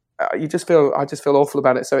 because I just feel awful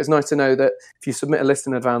about it. So it's nice to know that if you submit a list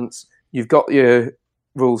in advance, you've got your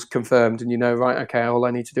rules confirmed and you know, right, okay, all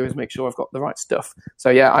I need to do is make sure I've got the right stuff. So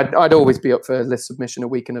yeah, I'd always be up for list submission a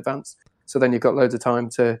week in advance. So then you've got loads of time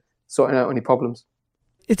to sort out any problems.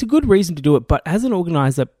 It's a good reason to do it, but as an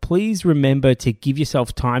organiser, please remember to give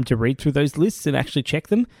yourself time to read through those lists and actually check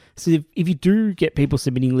them. So if you do get people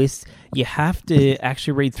submitting lists, you have to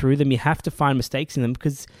actually read through them. You have to find mistakes in them,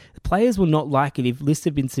 because the players will not like it if lists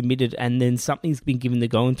have been submitted and then something's been given to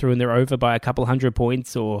going through and they're over by a couple 100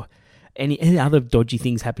 points or any other dodgy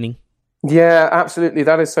things happening. Yeah, absolutely.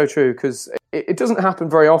 That is so true, because it doesn't happen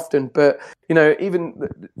very often. But, you know, even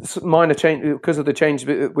minor change, because of the change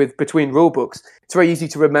between rule books, it's very easy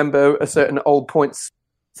to remember a certain old points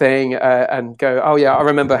thing and go, oh yeah, I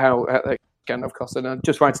remember how Gandalf cost, and I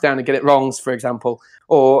just write it down and get it wrong, for example.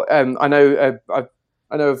 Or I know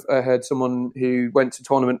I've heard someone who went to a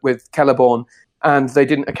tournament with Celeborn and they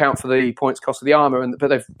didn't account for the points cost of the armor,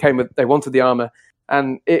 but they wanted the armor.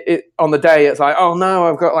 And it on the day, it's like, oh no,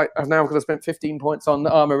 I've now got to spend 15 points on the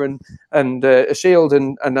armor and a shield,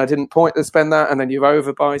 and I didn't point to spend that, and then you're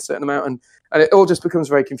over by a certain amount, and it all just becomes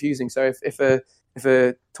very confusing. So if a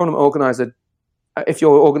tournament organizer, if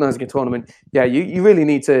you're organizing a tournament, yeah, you really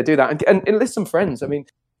need to do that and enlist some friends. I mean,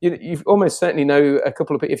 you almost certainly know a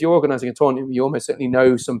couple of people. If you're organizing a tournament, you almost certainly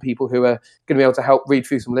know some people who are going to be able to help read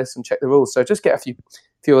through some lists and check the rules. So just get a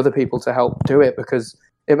few other people to help do it, because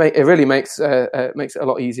it really makes it a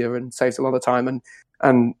lot easier and saves a lot of time.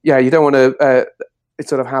 And yeah, you don't want to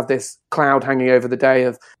sort of have this cloud hanging over the day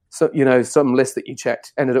of some list that you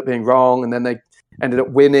checked ended up being wrong, and then they ended up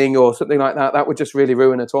winning or something like that. That would just really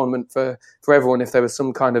ruin a tournament for everyone if there was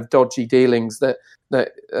some kind of dodgy dealings that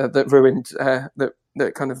ruined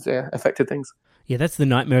that kind of affected things. Yeah, that's the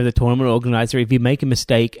nightmare of the tournament organizer. If you make a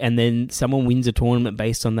mistake and then someone wins a tournament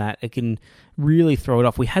based on that, it can really throw it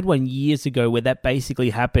off. We had one years ago where that basically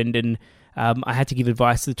happened, and I had to give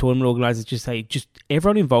advice to the tournament organizers, just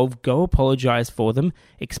everyone involved, go apologize for them,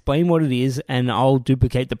 explain what it is, and I'll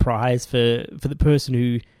duplicate the prize for the person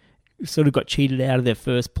who sort of got cheated out of their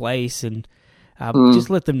first place, and just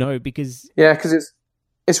let them know, because... Yeah, because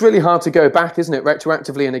it's really hard to go back, isn't it,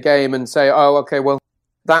 retroactively in a game and say, oh, okay, well,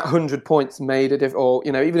 that 100 points made a difference, or,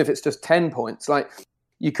 even if it's just 10 points, like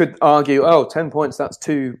you could argue, 10 points, that's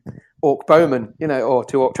 2 Orc Bowmen, or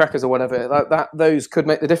 2 Orc Trackers or whatever. Those could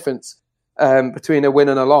make the difference between a win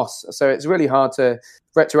and a loss. So it's really hard to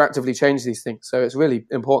retroactively change these things. So it's really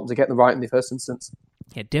important to get them right in the first instance.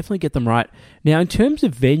 Yeah, definitely get them right. Now, in terms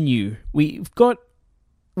of venue, we've got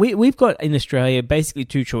we've got in Australia basically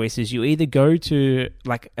two choices. You either go to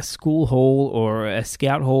like a school hall or a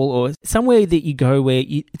scout hall or somewhere that you go where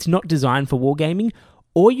it's not designed for wargaming,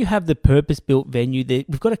 or you have the purpose-built venue.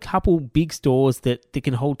 We've got a couple big stores that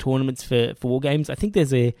can hold tournaments for war games. I think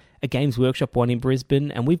there's a Games Workshop one in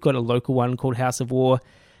Brisbane, and we've got a local one called House of War,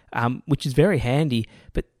 which is very handy.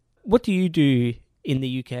 But what do you do in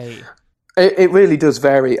the UK? It really does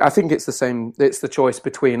vary. I think it's the same. It's the choice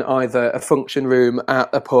between either a function room at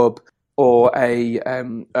a pub or a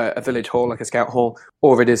village hall, like a scout hall,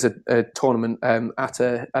 or it is a tournament at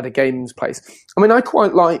a games place. I mean, I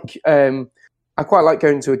quite like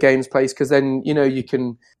going to a games place because then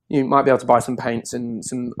you might be able to buy some paints and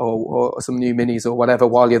some new minis or whatever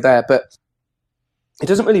while you're there. But it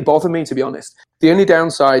doesn't really bother me, to be honest. The only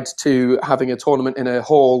downside to having a tournament in a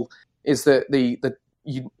hall is that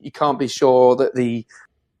you can't be sure that the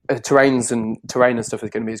terrain and stuff is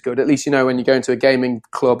going to be as good. At least when you go into a gaming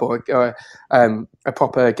club or a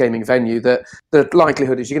proper gaming venue, that the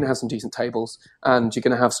likelihood is you're going to have some decent tables and you're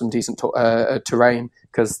going to have some decent terrain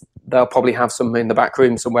because they'll probably have some in the back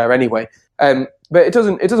room somewhere anyway. But it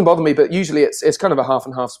doesn't bother me. But usually it's kind of a half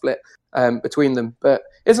and half split between them. But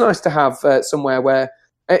it's nice to have somewhere where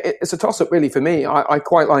it's a toss up really for me. I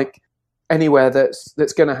quite like anywhere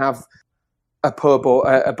that's going to have a pub or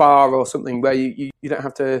a bar or something where you don't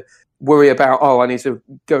have to worry about, I need to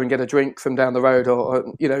go and get a drink from down the road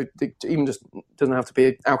or even just doesn't have to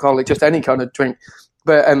be alcoholic, just any kind of drink.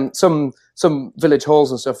 But some village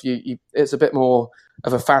halls and stuff, it's a bit more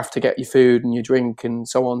of a faff to get your food and your drink and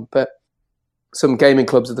so on. But some gaming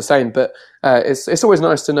clubs are the same. But it's always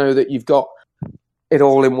nice to know that you've got it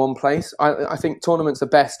all in one place. I think tournaments are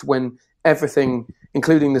best when everything,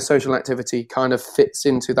 including the social activity, kind of fits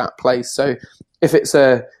into that place. So if it's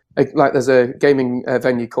like there's a gaming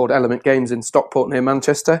venue called Element Games in Stockport near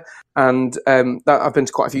Manchester, and that I've been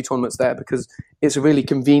to quite a few tournaments there because it's really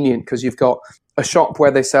convenient because you've got a shop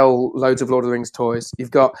where they sell loads of Lord of the Rings toys.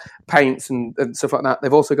 You've got paints and stuff like that.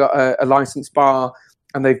 They've also got a licensed bar,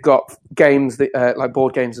 and they've got games that like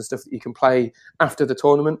board games and stuff that you can play after the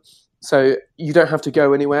tournament. So you don't have to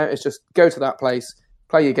go anywhere. It's just go to that place,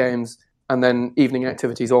 play your games, and then evening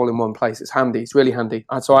activities all in one place. It's handy. It's really handy.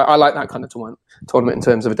 So I like that kind of tournament in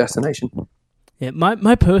terms of a destination. Yeah,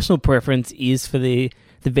 my personal preference is for the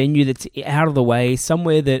venue that's out of the way,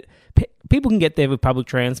 somewhere that people can get there with public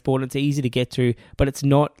transport. It's easy to get to, but it's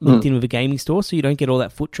not linked in with a gaming store, so you don't get all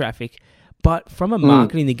that foot traffic. But from a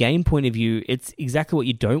marketing the game point of view, it's exactly what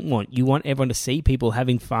you don't want. You want everyone to see people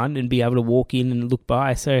having fun and be able to walk in and look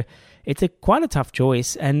by. So it's quite a tough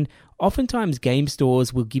choice. And oftentimes game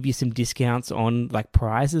stores will give you some discounts on like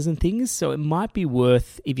prizes and things. So it might be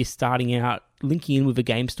worth, if you're starting out, linking in with a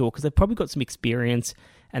game store because they've probably got some experience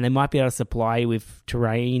and they might be able to supply you with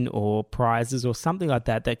terrain or prizes or something like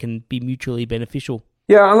that can be mutually beneficial.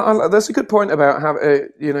 Yeah, that's a good point about how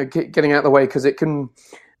getting out of the way, because it can.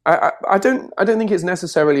 I don't think it's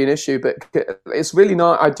necessarily an issue, but it's really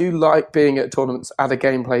not. I do like being at tournaments at a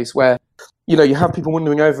game place where you have people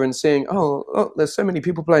wandering over and seeing, oh, there's so many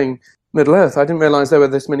people playing Middle Earth. I didn't realize there were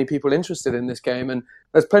this many people interested in this game. And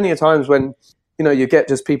there's plenty of times when you get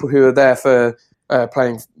just people who are there for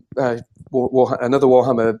playing another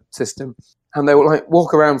Warhammer system, and they will like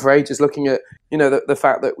walk around for ages looking at the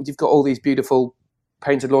fact that you've got all these beautiful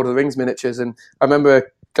painted Lord of the Rings miniatures. And I remember a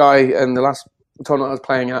guy in the last tournament I was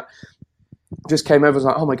playing at just came over and was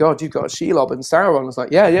like, oh my god, you've got a Shelob and Sauron. I was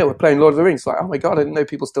like, yeah, we're playing Lord of the Rings. It's like, oh my god, I didn't know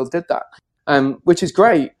people still did that. Which is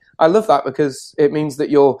great. I love that because it means that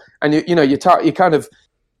you're kind of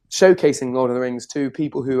showcasing Lord of the Rings to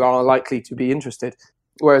people who are likely to be interested.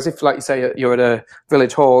 Whereas if, like you say, you're at a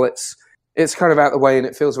village hall, it's kind of out of the way and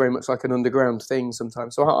it feels very much like an underground thing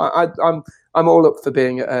sometimes. So I'm all up for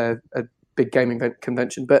being at a big gaming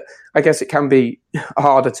convention, but I guess it can be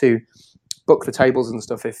harder to book the tables and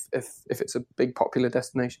stuff if it's a big popular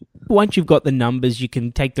destination. Once you've got the numbers, you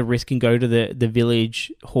can take the risk and go to the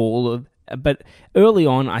village hall. But early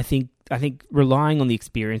on, I think relying on the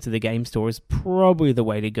experience of the game store is probably the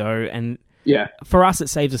way to go. And yeah, for us, it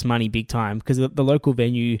saves us money big time because the local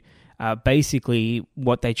venue, basically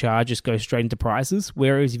what they charge just goes straight into prices.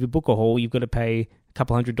 Whereas if you book a hall, you've got to pay a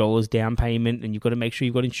couple $100 down payment, and you've got to make sure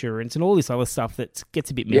you've got insurance and all this other stuff that gets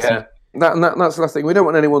a bit messy. Yeah. That's the last thing. We don't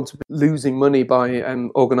want anyone to be losing money by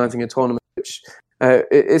organising a tournament, which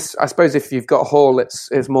is, I suppose, if you've got a hall,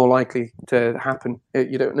 it's more likely to happen.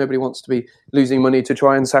 Nobody wants to be losing money to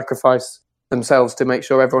try and sacrifice themselves to make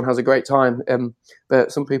sure everyone has a great time.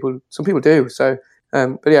 But some people do. So,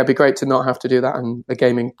 but yeah, it'd be great to not have to do that, and a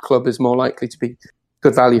gaming club is more likely to be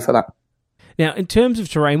good value for that. Now, in terms of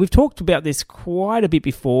terrain, we've talked about this quite a bit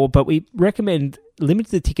before, but we recommend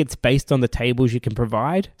limited the tickets based on the tables you can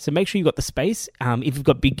provide. So make sure you've got the space. If you've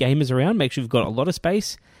got big gamers around, make sure you've got a lot of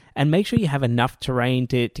space. And make sure you have enough terrain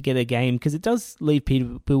to get a game, because it does leave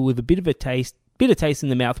people with a bit of taste in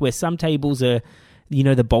the mouth, where some tables are,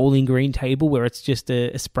 the bowling green table where it's just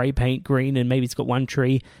a spray paint green and maybe it's got one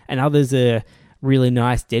tree, and others are really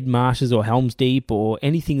nice Dead Marshes or Helm's Deep or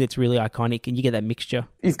anything that's really iconic, and you get that mixture.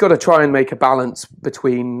 You've got to try and make a balance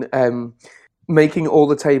between making all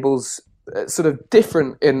the tables sort of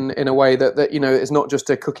different in a way that it's not just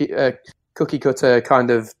a cookie cutter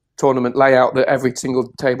kind of tournament layout that every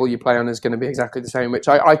single table you play on is going to be exactly the same, which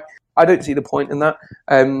I don't see the point in that.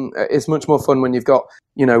 It's much more fun when you've got,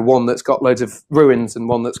 one that's got loads of ruins and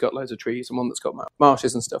one that's got loads of trees and one that's got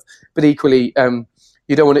marshes and stuff. But equally,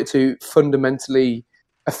 you don't want it to fundamentally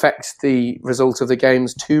affect the result of the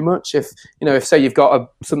games too much. If say you've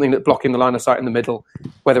got something that's blocking the line of sight in the middle,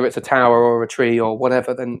 whether it's a tower or a tree or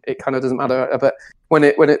whatever, then it kind of doesn't matter. But when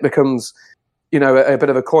it becomes a bit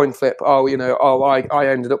of a coin flip. I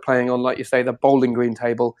ended up playing on, like you say, the bowling green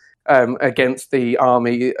table against the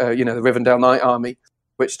army, the Rivendell Knight army,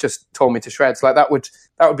 which just tore me to shreds. Like that would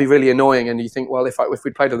be really annoying. And you think, well, if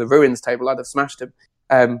we'd played on the ruins table, I'd have smashed him.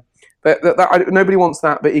 But nobody wants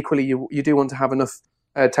that. But equally, you do want to have enough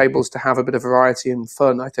tables to have a bit of variety and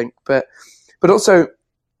fun, I think. But also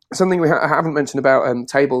something I haven't mentioned about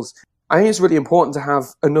tables. I think it's really important to have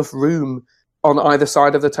enough room on either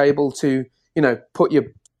side of the table to put your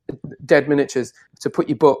dead miniatures, to put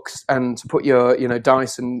your books, and to put your,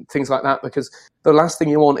 dice and things like that, because the last thing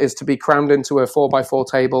you want is to be crammed into a 4x4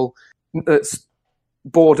 table that's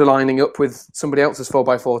borderlining up with somebody else's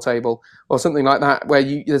 4x4 table or something like that, where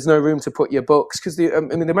there's no room to put your books, because the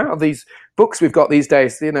amount of these books we've got these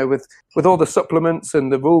days, with all the supplements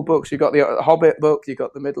and the rule books, you've got the Hobbit book, you've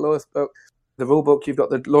got the Middle-earth book, the rule book, you've got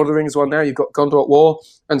the Lord of the Rings one now, you've got Gondor at War,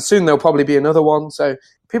 and soon there'll probably be another one. So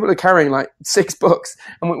people are carrying like 6 books,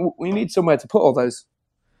 and we need somewhere to put all those.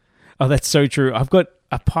 Oh, that's so true. I've got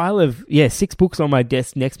a pile of 6 books on my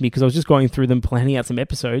desk next to me, because I was just going through them, planning out some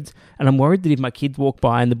episodes, and I'm worried that if my kids walk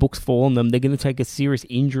by and the books fall on them, they're going to take a serious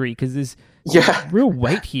injury, because there's real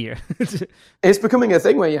weight here. It's becoming a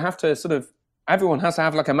thing where you have to everyone has to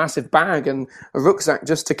have like a massive bag and a rucksack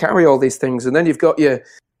just to carry all these things, and then you've got your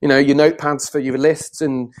notepads for your lists,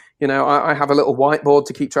 and I have a little whiteboard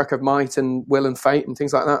to keep track of might and will and fate and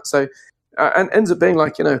things like that. So and ends up being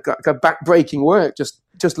like back-breaking work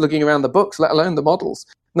just looking around the books, let alone the models.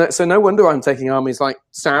 So no wonder I'm taking armies like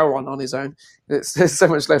Sauron on his own. It's so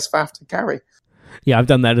much less faff to carry. Yeah, I've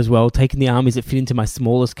done that as well, taking the armies that fit into my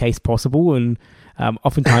smallest case possible, and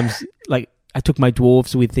oftentimes like I took my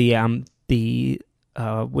dwarves with the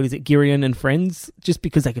Girion and Friends, just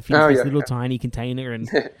because they could fit in this little tiny container and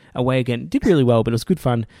away again. Did really well, but it was good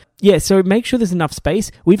fun. Yeah, so make sure there's enough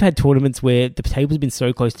space. We've had tournaments where the tables have been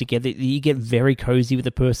so close together that you get very cozy with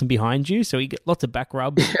the person behind you, so you get lots of back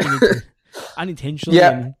rubs unintentionally.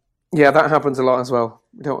 Yeah, that happens a lot as well.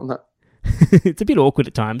 We don't want that. It's a bit awkward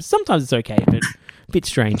at times. Sometimes it's okay, but a bit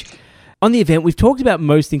strange. On the event, we've talked about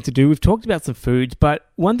most things to do. We've talked about some foods,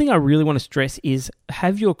 but one thing I really want to stress is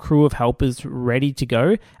have your crew of helpers ready to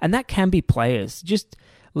go, and that can be players. Just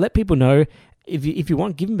let people know, if you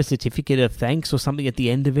want, give them a certificate of thanks or something at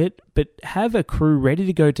the end of it, but have a crew ready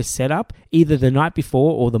to go to set up either the night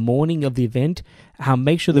before or the morning of the event.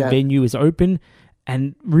 Make sure the venue is open,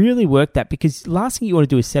 and really work that, because last thing you want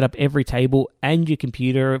to do is set up every table and your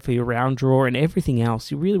computer for your round draw and everything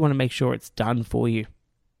else. You really want to make sure it's done for you.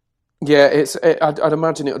 Yeah, I'd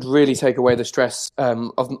imagine it would really take away the stress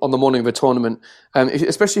on the morning of a tournament,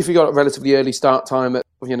 especially if you got a relatively early start time at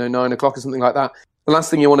 9 o'clock or something like that. The last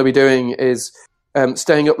thing you want to be doing is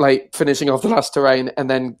staying up late, finishing off the last terrain, and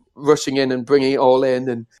then rushing in and bringing it all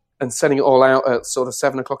in and sending it all out at sort of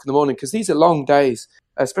 7 o'clock in the morning, because these are long days,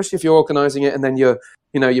 especially if you're organising it and then you're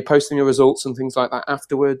posting your results and things like that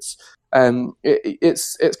afterwards.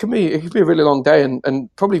 It can be a really long day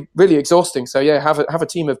and probably really exhausting. So yeah, have a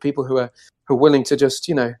team of people who are willing to just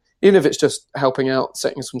even if it's just helping out,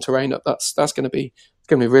 setting some terrain up. That's going to be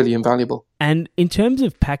really invaluable. And in terms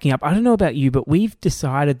of packing up, I don't know about you, but we've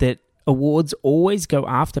decided that awards always go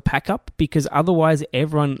after pack up, because otherwise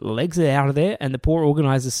everyone legs it out of there, and the poor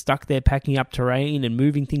organisers stuck there packing up terrain and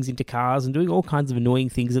moving things into cars and doing all kinds of annoying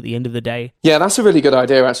things at the end of the day. Yeah, that's a really good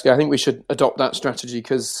idea, actually. I think we should adopt that strategy,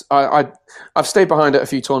 because I've stayed behind at a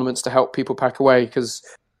few tournaments to help people pack away, because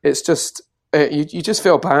it's just you just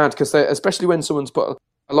feel bad, because especially when someone's put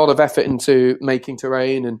a lot of effort into making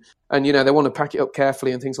terrain and they want to pack it up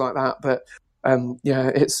carefully and things like that, but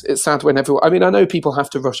it's sad when everyone. I mean, I know people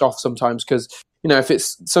have to rush off sometimes, because if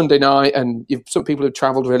it's Sunday night and some people have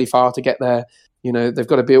travelled really far to get there, they've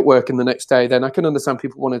got to be at work in the next day, then I can understand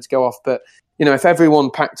people wanted to go off. But, if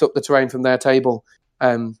everyone packed up the terrain from their table,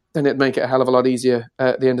 then it'd make it a hell of a lot easier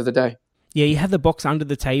at the end of the day. Yeah, you have the box under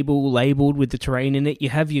the table labelled with the terrain in it. You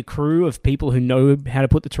have your crew of people who know how to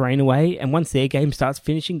put the terrain away. And once their game starts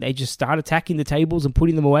finishing, they just start attacking the tables and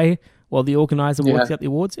putting them away while the organiser works out the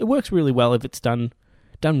awards. It works really well if it's done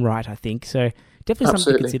right, I think. So definitely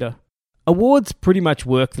something to consider. Awards pretty much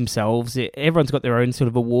work themselves. Everyone's got their own sort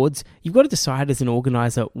of awards. You've got to decide as an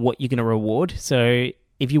organiser what you're going to reward. So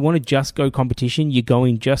if you want to just go competition, you're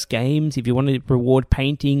going just games. If you want to reward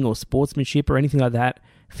painting or sportsmanship or anything like that,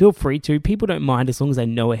 feel free to. People don't mind as long as they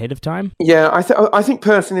know ahead of time. Yeah, I think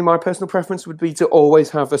personally, my personal preference would be to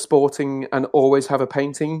always have a sporting and always have a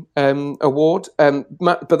painting award.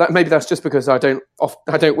 But maybe that's just because I don't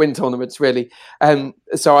win tournaments really.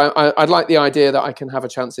 So I'd like the idea that I can have a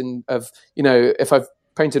chance if I've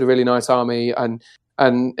painted a really nice army, and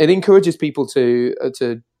it encourages people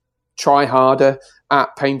to try harder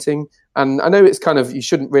at painting. And I know it's kind of, you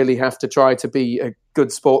shouldn't really have to try to be a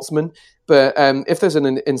good sportsman, but if there's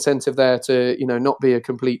an incentive there to, not be a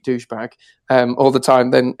complete douchebag all the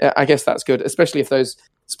time, then I guess that's good, especially if those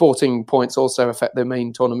sporting points also affect the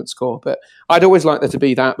main tournament score. But I'd always like there to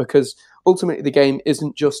be that, because ultimately the game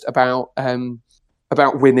isn't just about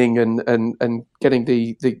winning and getting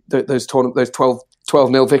those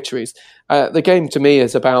 12-0 victories. The game to me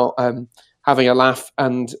is about having a laugh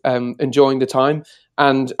and enjoying the time.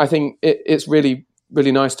 And I think it's really,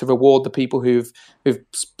 really nice to reward the people who've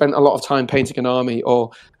spent a lot of time painting an army, or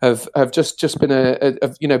have just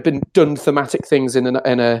been done thematic things in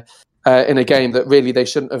a game that really they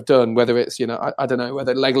shouldn't have done. Whether it's I don't know,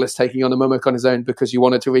 whether Legolas taking on a Mummock on his own because you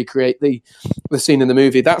wanted to recreate the scene in the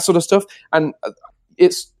movie, that sort of stuff. And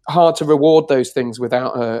it's hard to reward those things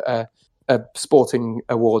without a sporting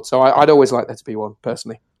award. So I'd always like there to be one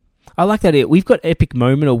personally. I like that. We've got epic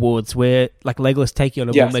moment awards where, like, Legolas taking on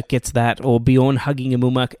a Mummock gets that, or Bjorn hugging a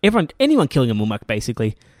Mummock. Anyone killing a Mummock,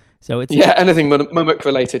 basically. So it's anything Mummock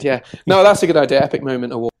related. Yeah, no, that's a good idea. Epic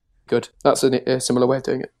moment award, good. That's a similar way of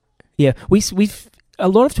doing it. Yeah, we've a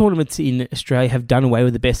lot of tournaments in Australia have done away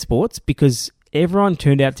with the best sports because everyone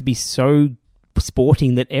turned out to be so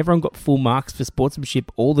sporting that everyone got full marks for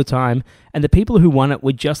sportsmanship all the time, and the people who won it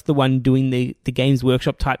were just the one doing the Games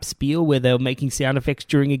Workshop type spiel where they were making sound effects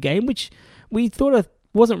during a game, which we thought of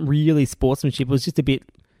wasn't really sportsmanship. It was just a bit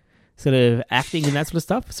sort of acting and that sort of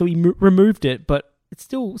stuff. So we removed it, but it's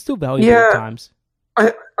still valuable at times.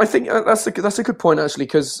 I think that's a good point actually,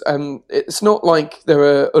 because it's not like there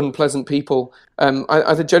are unpleasant people.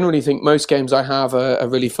 I generally think most games I have are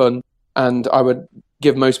really fun, and I would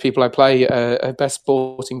give most people I play a best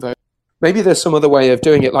sporting vote. Maybe there's some other way of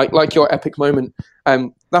doing it, like your epic moment.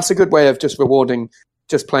 That's a good way of just rewarding,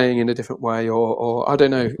 just playing in a different way, or I don't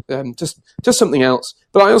know, just something else.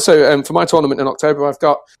 But I also, for my tournament in October, I've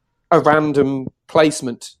got a random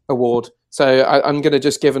placement award. So I'm going to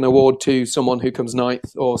just give an award to someone who comes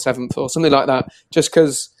 9th or 7th or something like that, just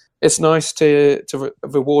because it's nice to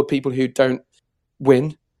reward people who don't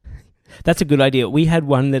win. That's a good idea. We had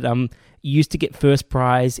one that you used to get first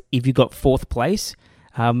prize if you got 4th place,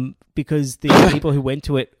 because the people who went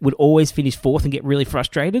to it would always finish 4th and get really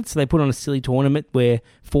frustrated. So they put on a silly tournament where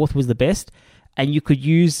 4th was the best, and you could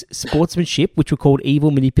use sportsmanship, which were called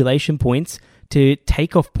evil manipulation points, to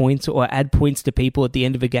take off points or add points to people at the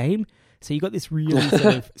end of a game. So you got this really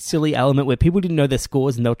sort of silly element where people didn't know their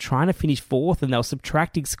scores and they were trying to finish 4th and they were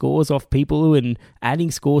subtracting scores off people and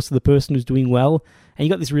adding scores to the person who's doing well. And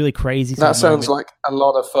you got this really crazy That sounds like a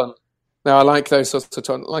lot of fun. Now, I like those sorts of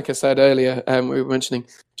tournaments. Like I said earlier, we were mentioning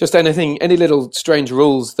just any little strange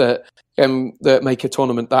rules that make a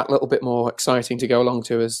tournament that little bit more exciting to go along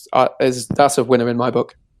to is that's a winner in my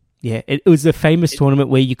book. Yeah, it was a famous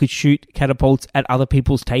tournament where you could shoot catapults at other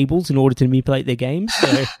people's tables in order to manipulate their games.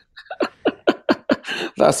 So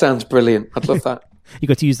that sounds brilliant. I'd love that. You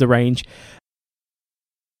got to use the range.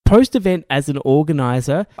 Post-event, as an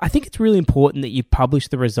organizer, I think it's really important that you publish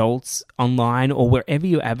the results online or wherever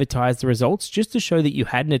you advertise the results, just to show that you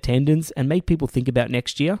had an attendance and make people think about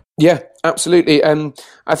next year. Yeah, absolutely.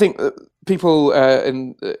 I think people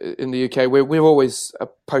in the UK, we're always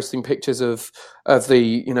posting pictures of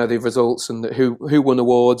the results and who won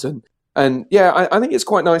awards, and yeah, I think it's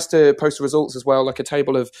quite nice to post the results as well, like a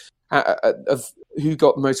table of who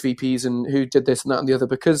got the most VPs and who did this and that and the other,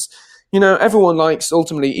 because everyone likes,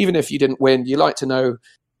 ultimately, even if you didn't win, you like to know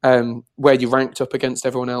where you ranked up against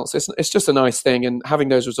everyone else. It's just a nice thing, and having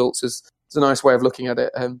those results is It's a nice way of looking at it,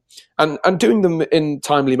 and doing them in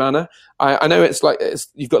timely manner. I know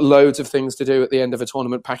you've got loads of things to do at the end of a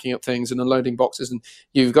tournament, packing up things and unloading boxes, and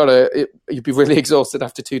you'd be really exhausted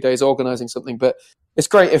after 2 days organising something. But it's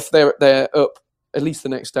great if they're up at least the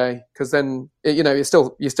next day, because then you're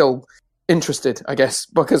still interested, I guess,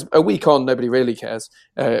 because a week on nobody really cares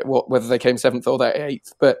whether they came 7th or they're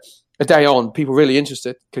 8th, but a day on, people are really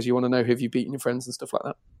interested because you want to know who you've beaten your friends and stuff like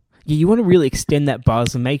that. Yeah, you want to really extend that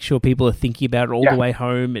buzz and make sure people are thinking about it all the way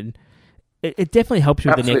home, and it definitely helps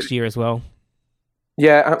you with the next year as well.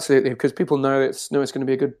 Yeah, absolutely, because people know it's going to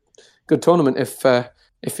be a good tournament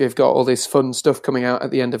if you've got all this fun stuff coming out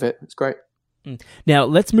at the end of it. It's great. Now,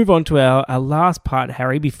 let's move on to our last part,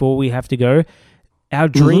 Harry, before we have to go. Our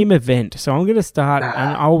dream event. So I'm going to start,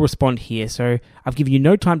 and I'll respond here. So I've given you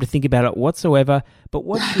no time to think about it whatsoever, but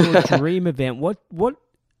what's your dream event? What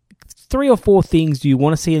 3 or 4 things do you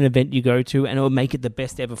want to see in an event you go to, and it will make it the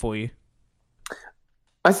best ever for you?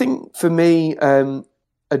 I think for me,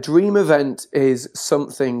 a dream event is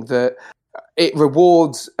something that it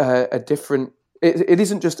rewards a different. It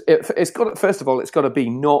isn't just. It's got. First of all, it's got to be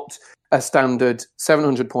not a standard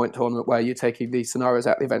 700-point tournament where you're taking these scenarios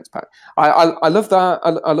out of the events pack. I love that.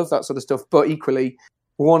 I love that sort of stuff. But equally,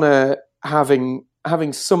 having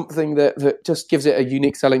something that just gives it a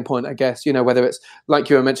unique selling point, I guess. Whether it's like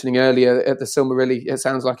you were mentioning earlier at the Silmarilli, it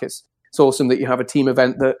sounds like it's awesome that you have a team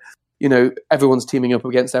event that everyone's teaming up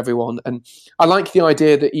against everyone. And I like the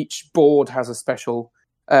idea that each board has a special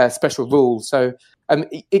rule. So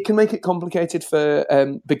it can make it complicated for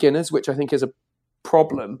beginners, which I think is a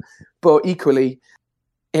problem, but equally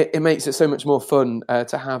it makes it so much more fun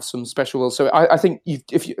to have some special rules. So I think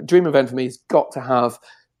dream event for me has got to have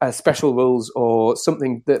special rules or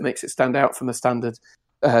something that makes it stand out from a standard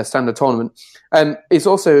tournament. It's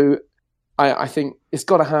also I think it's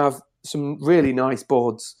got to have some really nice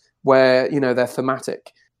boards where they're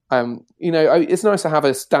thematic. It's nice to have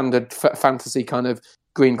a standard fantasy kind of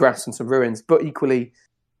green grass and some ruins, but equally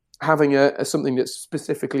having something that's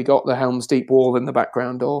specifically got the Helm's Deep wall in the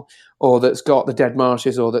background, or that's got the Dead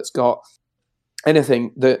Marshes, or that's got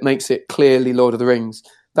anything that makes it clearly Lord of the Rings.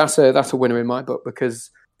 That's a winner in my book,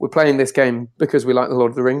 because we're playing this game because we like the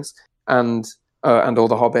Lord of the Rings and all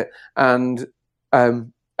the Hobbit, and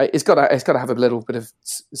it's got to have a little bit of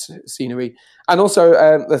scenery. And also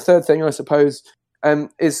the third thing, I suppose,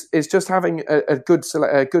 is just having a good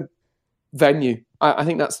venue. I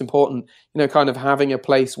think that's important, kind of having a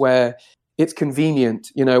place where it's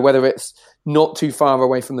convenient, whether it's not too far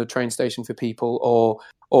away from the train station for people,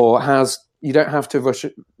 or you don't have to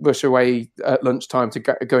rush away at lunchtime to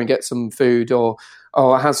go and get some food, or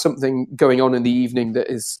has something going on in the evening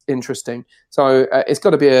that is interesting. So it's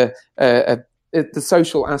got to be the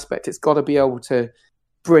social aspect. It's got to be able to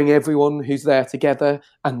bring everyone who's there together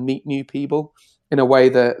and meet new people in a way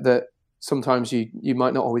that sometimes you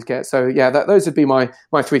might not always get. So yeah, those would be my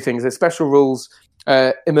 3 things: there's special rules,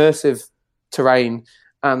 immersive terrain,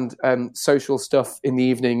 and social stuff in the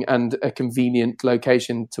evening, and a convenient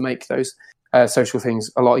location to make those social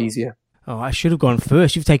things a lot easier. Oh, I should have gone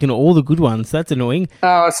first. You've taken all the good ones. That's annoying.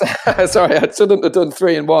 Oh, sorry. I shouldn't have done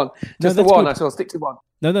 3 in 1. Just the one. Good. I shall stick to 1.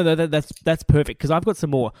 No. That's perfect, because I've got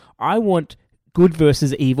some more. I want good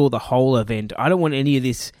versus evil the whole event. I don't want any of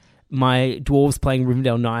this. My dwarves playing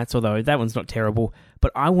Rivendell Knights, although that one's not terrible, but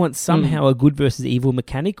I want somehow a good versus evil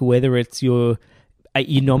mechanic, whether it's you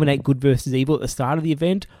nominate good versus evil at the start of the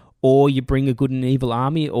event, or you bring a good and evil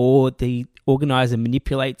army, or the organizer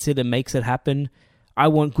manipulates it and makes it happen. I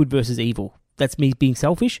want good versus evil. That's me being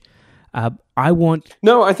selfish.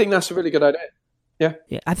 No, I think that's a really good idea.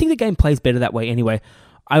 Yeah. I think the game plays better that way anyway.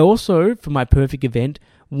 I also, for my perfect event,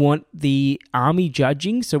 want the army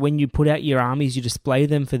judging. So when you put out your armies, you display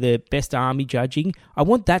them for the best army judging. I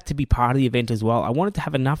want that to be part of the event as well. I want it to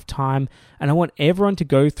have enough time, and I want everyone to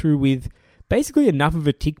go through with basically enough of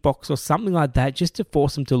a tick box or something like that, just to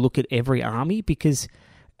force them to look at every army, because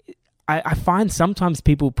I find sometimes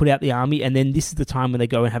people put out the army and then this is the time when they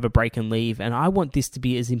go and have a break and leave, and I want this to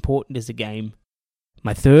be as important as a game.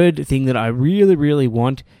 My third thing that I really, really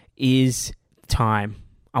want is time.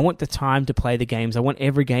 I want the time to play the games. I want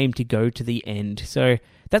every game to go to the end. So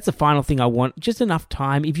that's the final thing I want. Just enough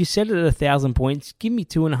time. If you set it at 1,000 points, give me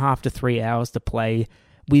 2.5 to 3 hours to play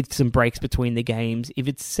with some breaks between the games. If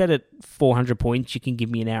it's set at 400 points, you can give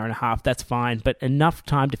me an hour and a half. That's fine. But enough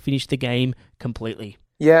time to finish the game completely.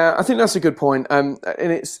 Yeah, I think that's a good point. And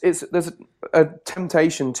there's a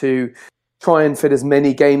temptation to try and fit as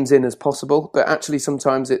many games in as possible, but actually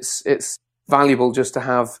sometimes it's valuable just to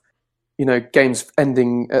have games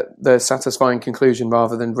ending at the satisfying conclusion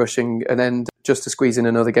rather than rushing an end. just to squeeze in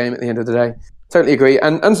another game at the end of the day. Totally agree.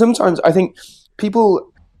 And sometimes I think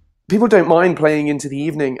people don't mind playing into the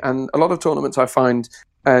evening, and a lot of tournaments I find,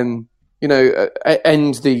 end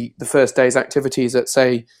the first day's activities at,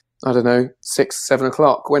 say, I don't know, 6, 7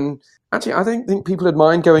 o'clock, when actually I don't think people would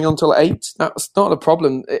mind going on till 8. That's not a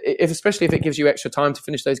problem, especially if it gives you extra time to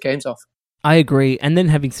finish those games off. I agree. And then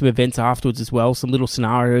having some events afterwards as well, some little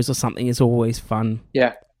scenarios or something is always fun.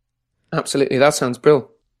 Yeah, absolutely. That sounds brilliant.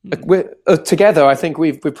 We're, together, I think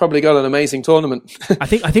we've probably got an amazing tournament. I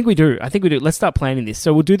think we do. Let's start planning this.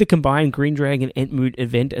 So we'll do the combined Green Dragon Entmoot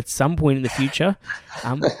event at some point in the future.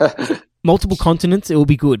 Multiple continents, it will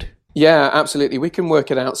be good. Yeah, absolutely. We can work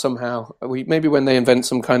it out somehow. Maybe when they invent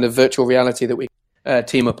some kind of virtual reality that we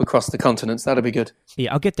team up across the continents, that'll be good.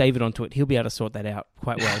 Yeah, I'll get David onto it. He'll be able to sort that out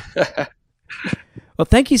quite well. Well,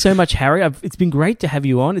 thank you so much, Harry. It's been great to have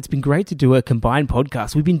you on. It's been great to do a combined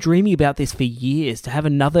podcast. We've been dreaming about this for years, to have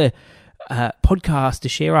another podcast to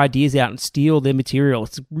share ideas out and steal their material.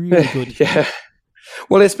 It's really good. Yeah.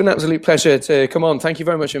 Well, it's been an absolute pleasure to come on. Thank you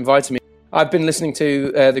very much for inviting me. I've been listening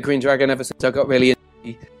to The Green Dragon ever since I got really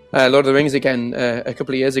into Lord of the Rings again a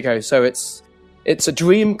couple of years ago. So it's a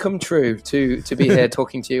dream come true to be here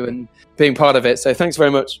talking to you and being part of it. So thanks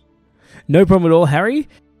very much. No problem at all, Harry.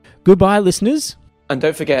 Goodbye, listeners. And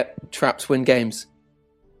don't forget, traps win games.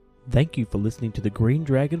 Thank you for listening to the Green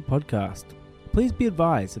Dragon Podcast. Please be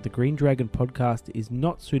advised that the Green Dragon Podcast is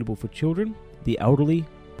not suitable for children, the elderly,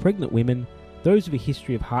 pregnant women, those with a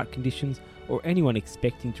history of heart conditions, or anyone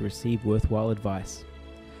expecting to receive worthwhile advice.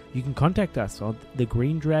 You can contact us on the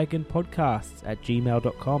Green Dragon Podcasts at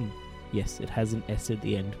gmail.com. Yes, it has an S at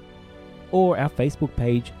the end. Or our Facebook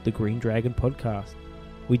page, The Green Dragon Podcast.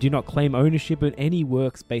 We do not claim ownership of any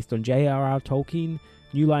works based on J.R.R. Tolkien,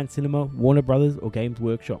 New Line Cinema, Warner Brothers, or Games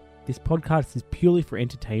Workshop. This podcast is purely for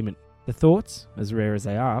entertainment. The thoughts, as rare as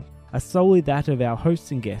they are solely that of our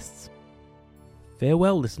hosts and guests.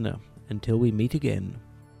 Farewell, listener, until we meet again.